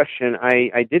a good question.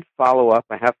 I did follow up.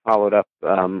 I have followed up,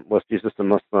 Was Jesus a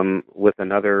Muslim, with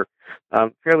another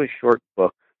fairly short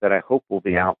book that I hope will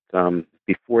be out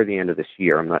before the end of this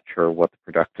year. I'm not sure what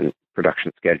the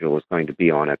production schedule is going to be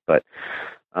on it, but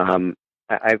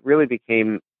I really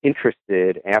became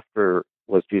interested after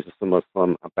Was Jesus a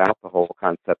Muslim about the whole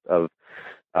concept of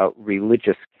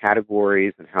religious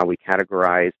categories and how we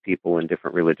categorize people in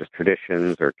different religious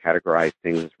traditions, or categorize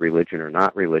things as religion or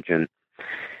not religion.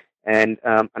 And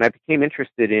I became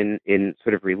interested in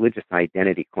sort of religious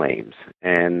identity claims,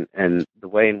 and the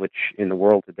way in which in the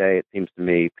world today, it seems to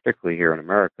me, particularly here in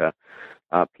America,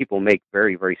 people make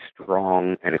very, very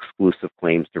strong and exclusive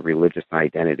claims to religious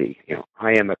identity.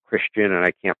 I am a Christian and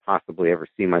I can't possibly ever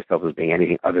see myself as being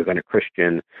anything other than a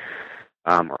Christian,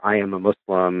 or I am a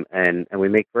Muslim, and we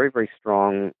make very, very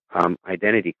strong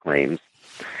identity claims.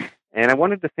 And I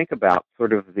wanted to think about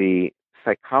sort of the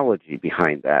psychology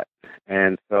behind that.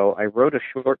 And so I wrote a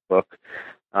short book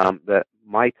that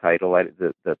my title,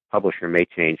 the publisher may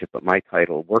change it, but my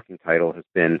title, working title, has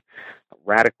been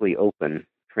Radically Open,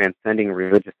 Transcending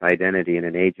Religious Identity in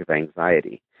an Age of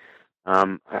Anxiety.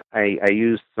 I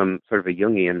use some sort of a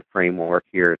Jungian framework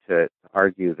here to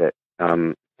argue that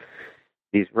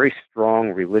these very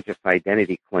strong religious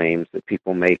identity claims that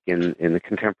people make in the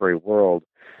contemporary world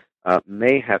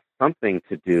may have something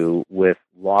to do with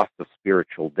loss of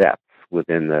spiritual depth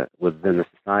within the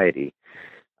society,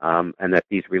 and that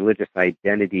these religious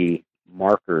identity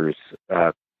markers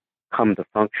come to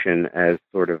function as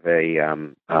sort of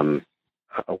a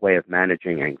way of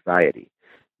managing anxiety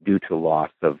due to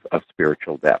loss of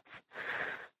spiritual depth.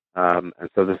 And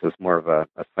so this is more of a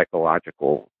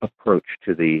psychological approach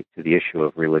to the issue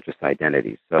of religious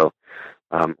identity. So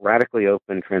Radically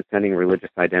Open, Transcending Religious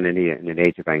Identity in an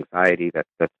Age of Anxiety,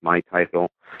 that's my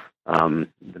title.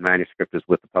 The manuscript is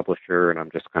with the publisher, and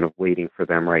I'm just kind of waiting for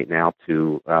them right now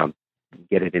to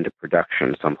get it into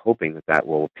production. So I'm hoping that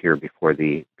will appear before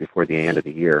the end of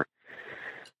the year.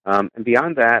 And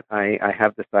beyond that, I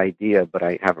have this idea, but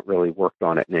I haven't really worked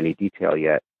on it in any detail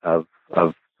yet, of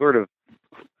sort of,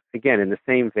 again, in the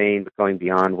same vein, but going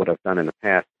beyond what I've done in the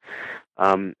past,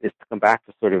 is to come back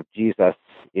to sort of Jesus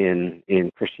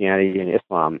in Christianity and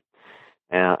Islam.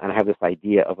 And I have this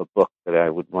idea of a book that I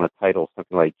would want to title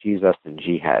something like Jesus and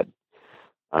Jihad.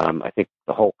 I think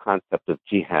the whole concept of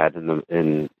jihad and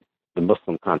the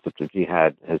Muslim concept of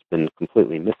jihad has been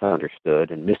completely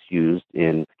misunderstood and misused,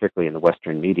 particularly in the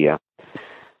Western media.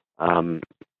 And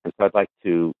so I'd like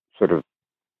to sort of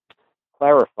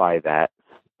clarify that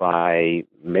by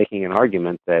making an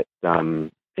argument that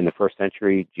in the first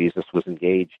century, Jesus was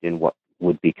engaged in what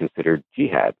would be considered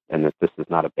jihad, and that this is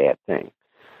not a bad thing.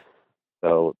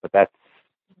 So, but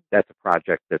that's a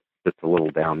project that's a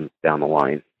little down the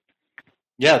line.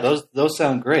 Yeah, those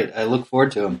sound great. I look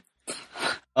forward to them.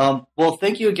 Well,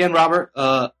 thank you again, Robert.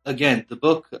 Again, the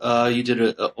book, you did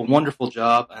a wonderful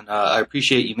job, and I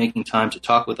appreciate you making time to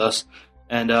talk with us.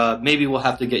 And maybe we'll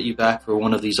have to get you back for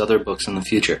one of these other books in the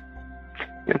future.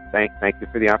 Yeah, thank you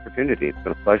for the opportunity. It's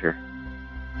been a pleasure.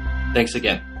 Thanks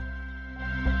again.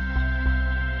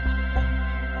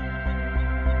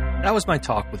 That was my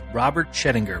talk with Robert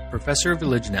Shedinger, professor of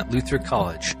religion at Luther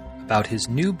College, about his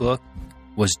new book,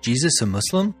 Was Jesus a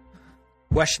Muslim?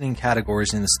 Questioning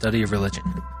Categories in the Study of Religion,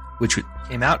 which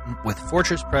came out with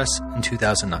Fortress Press in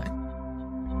 2009.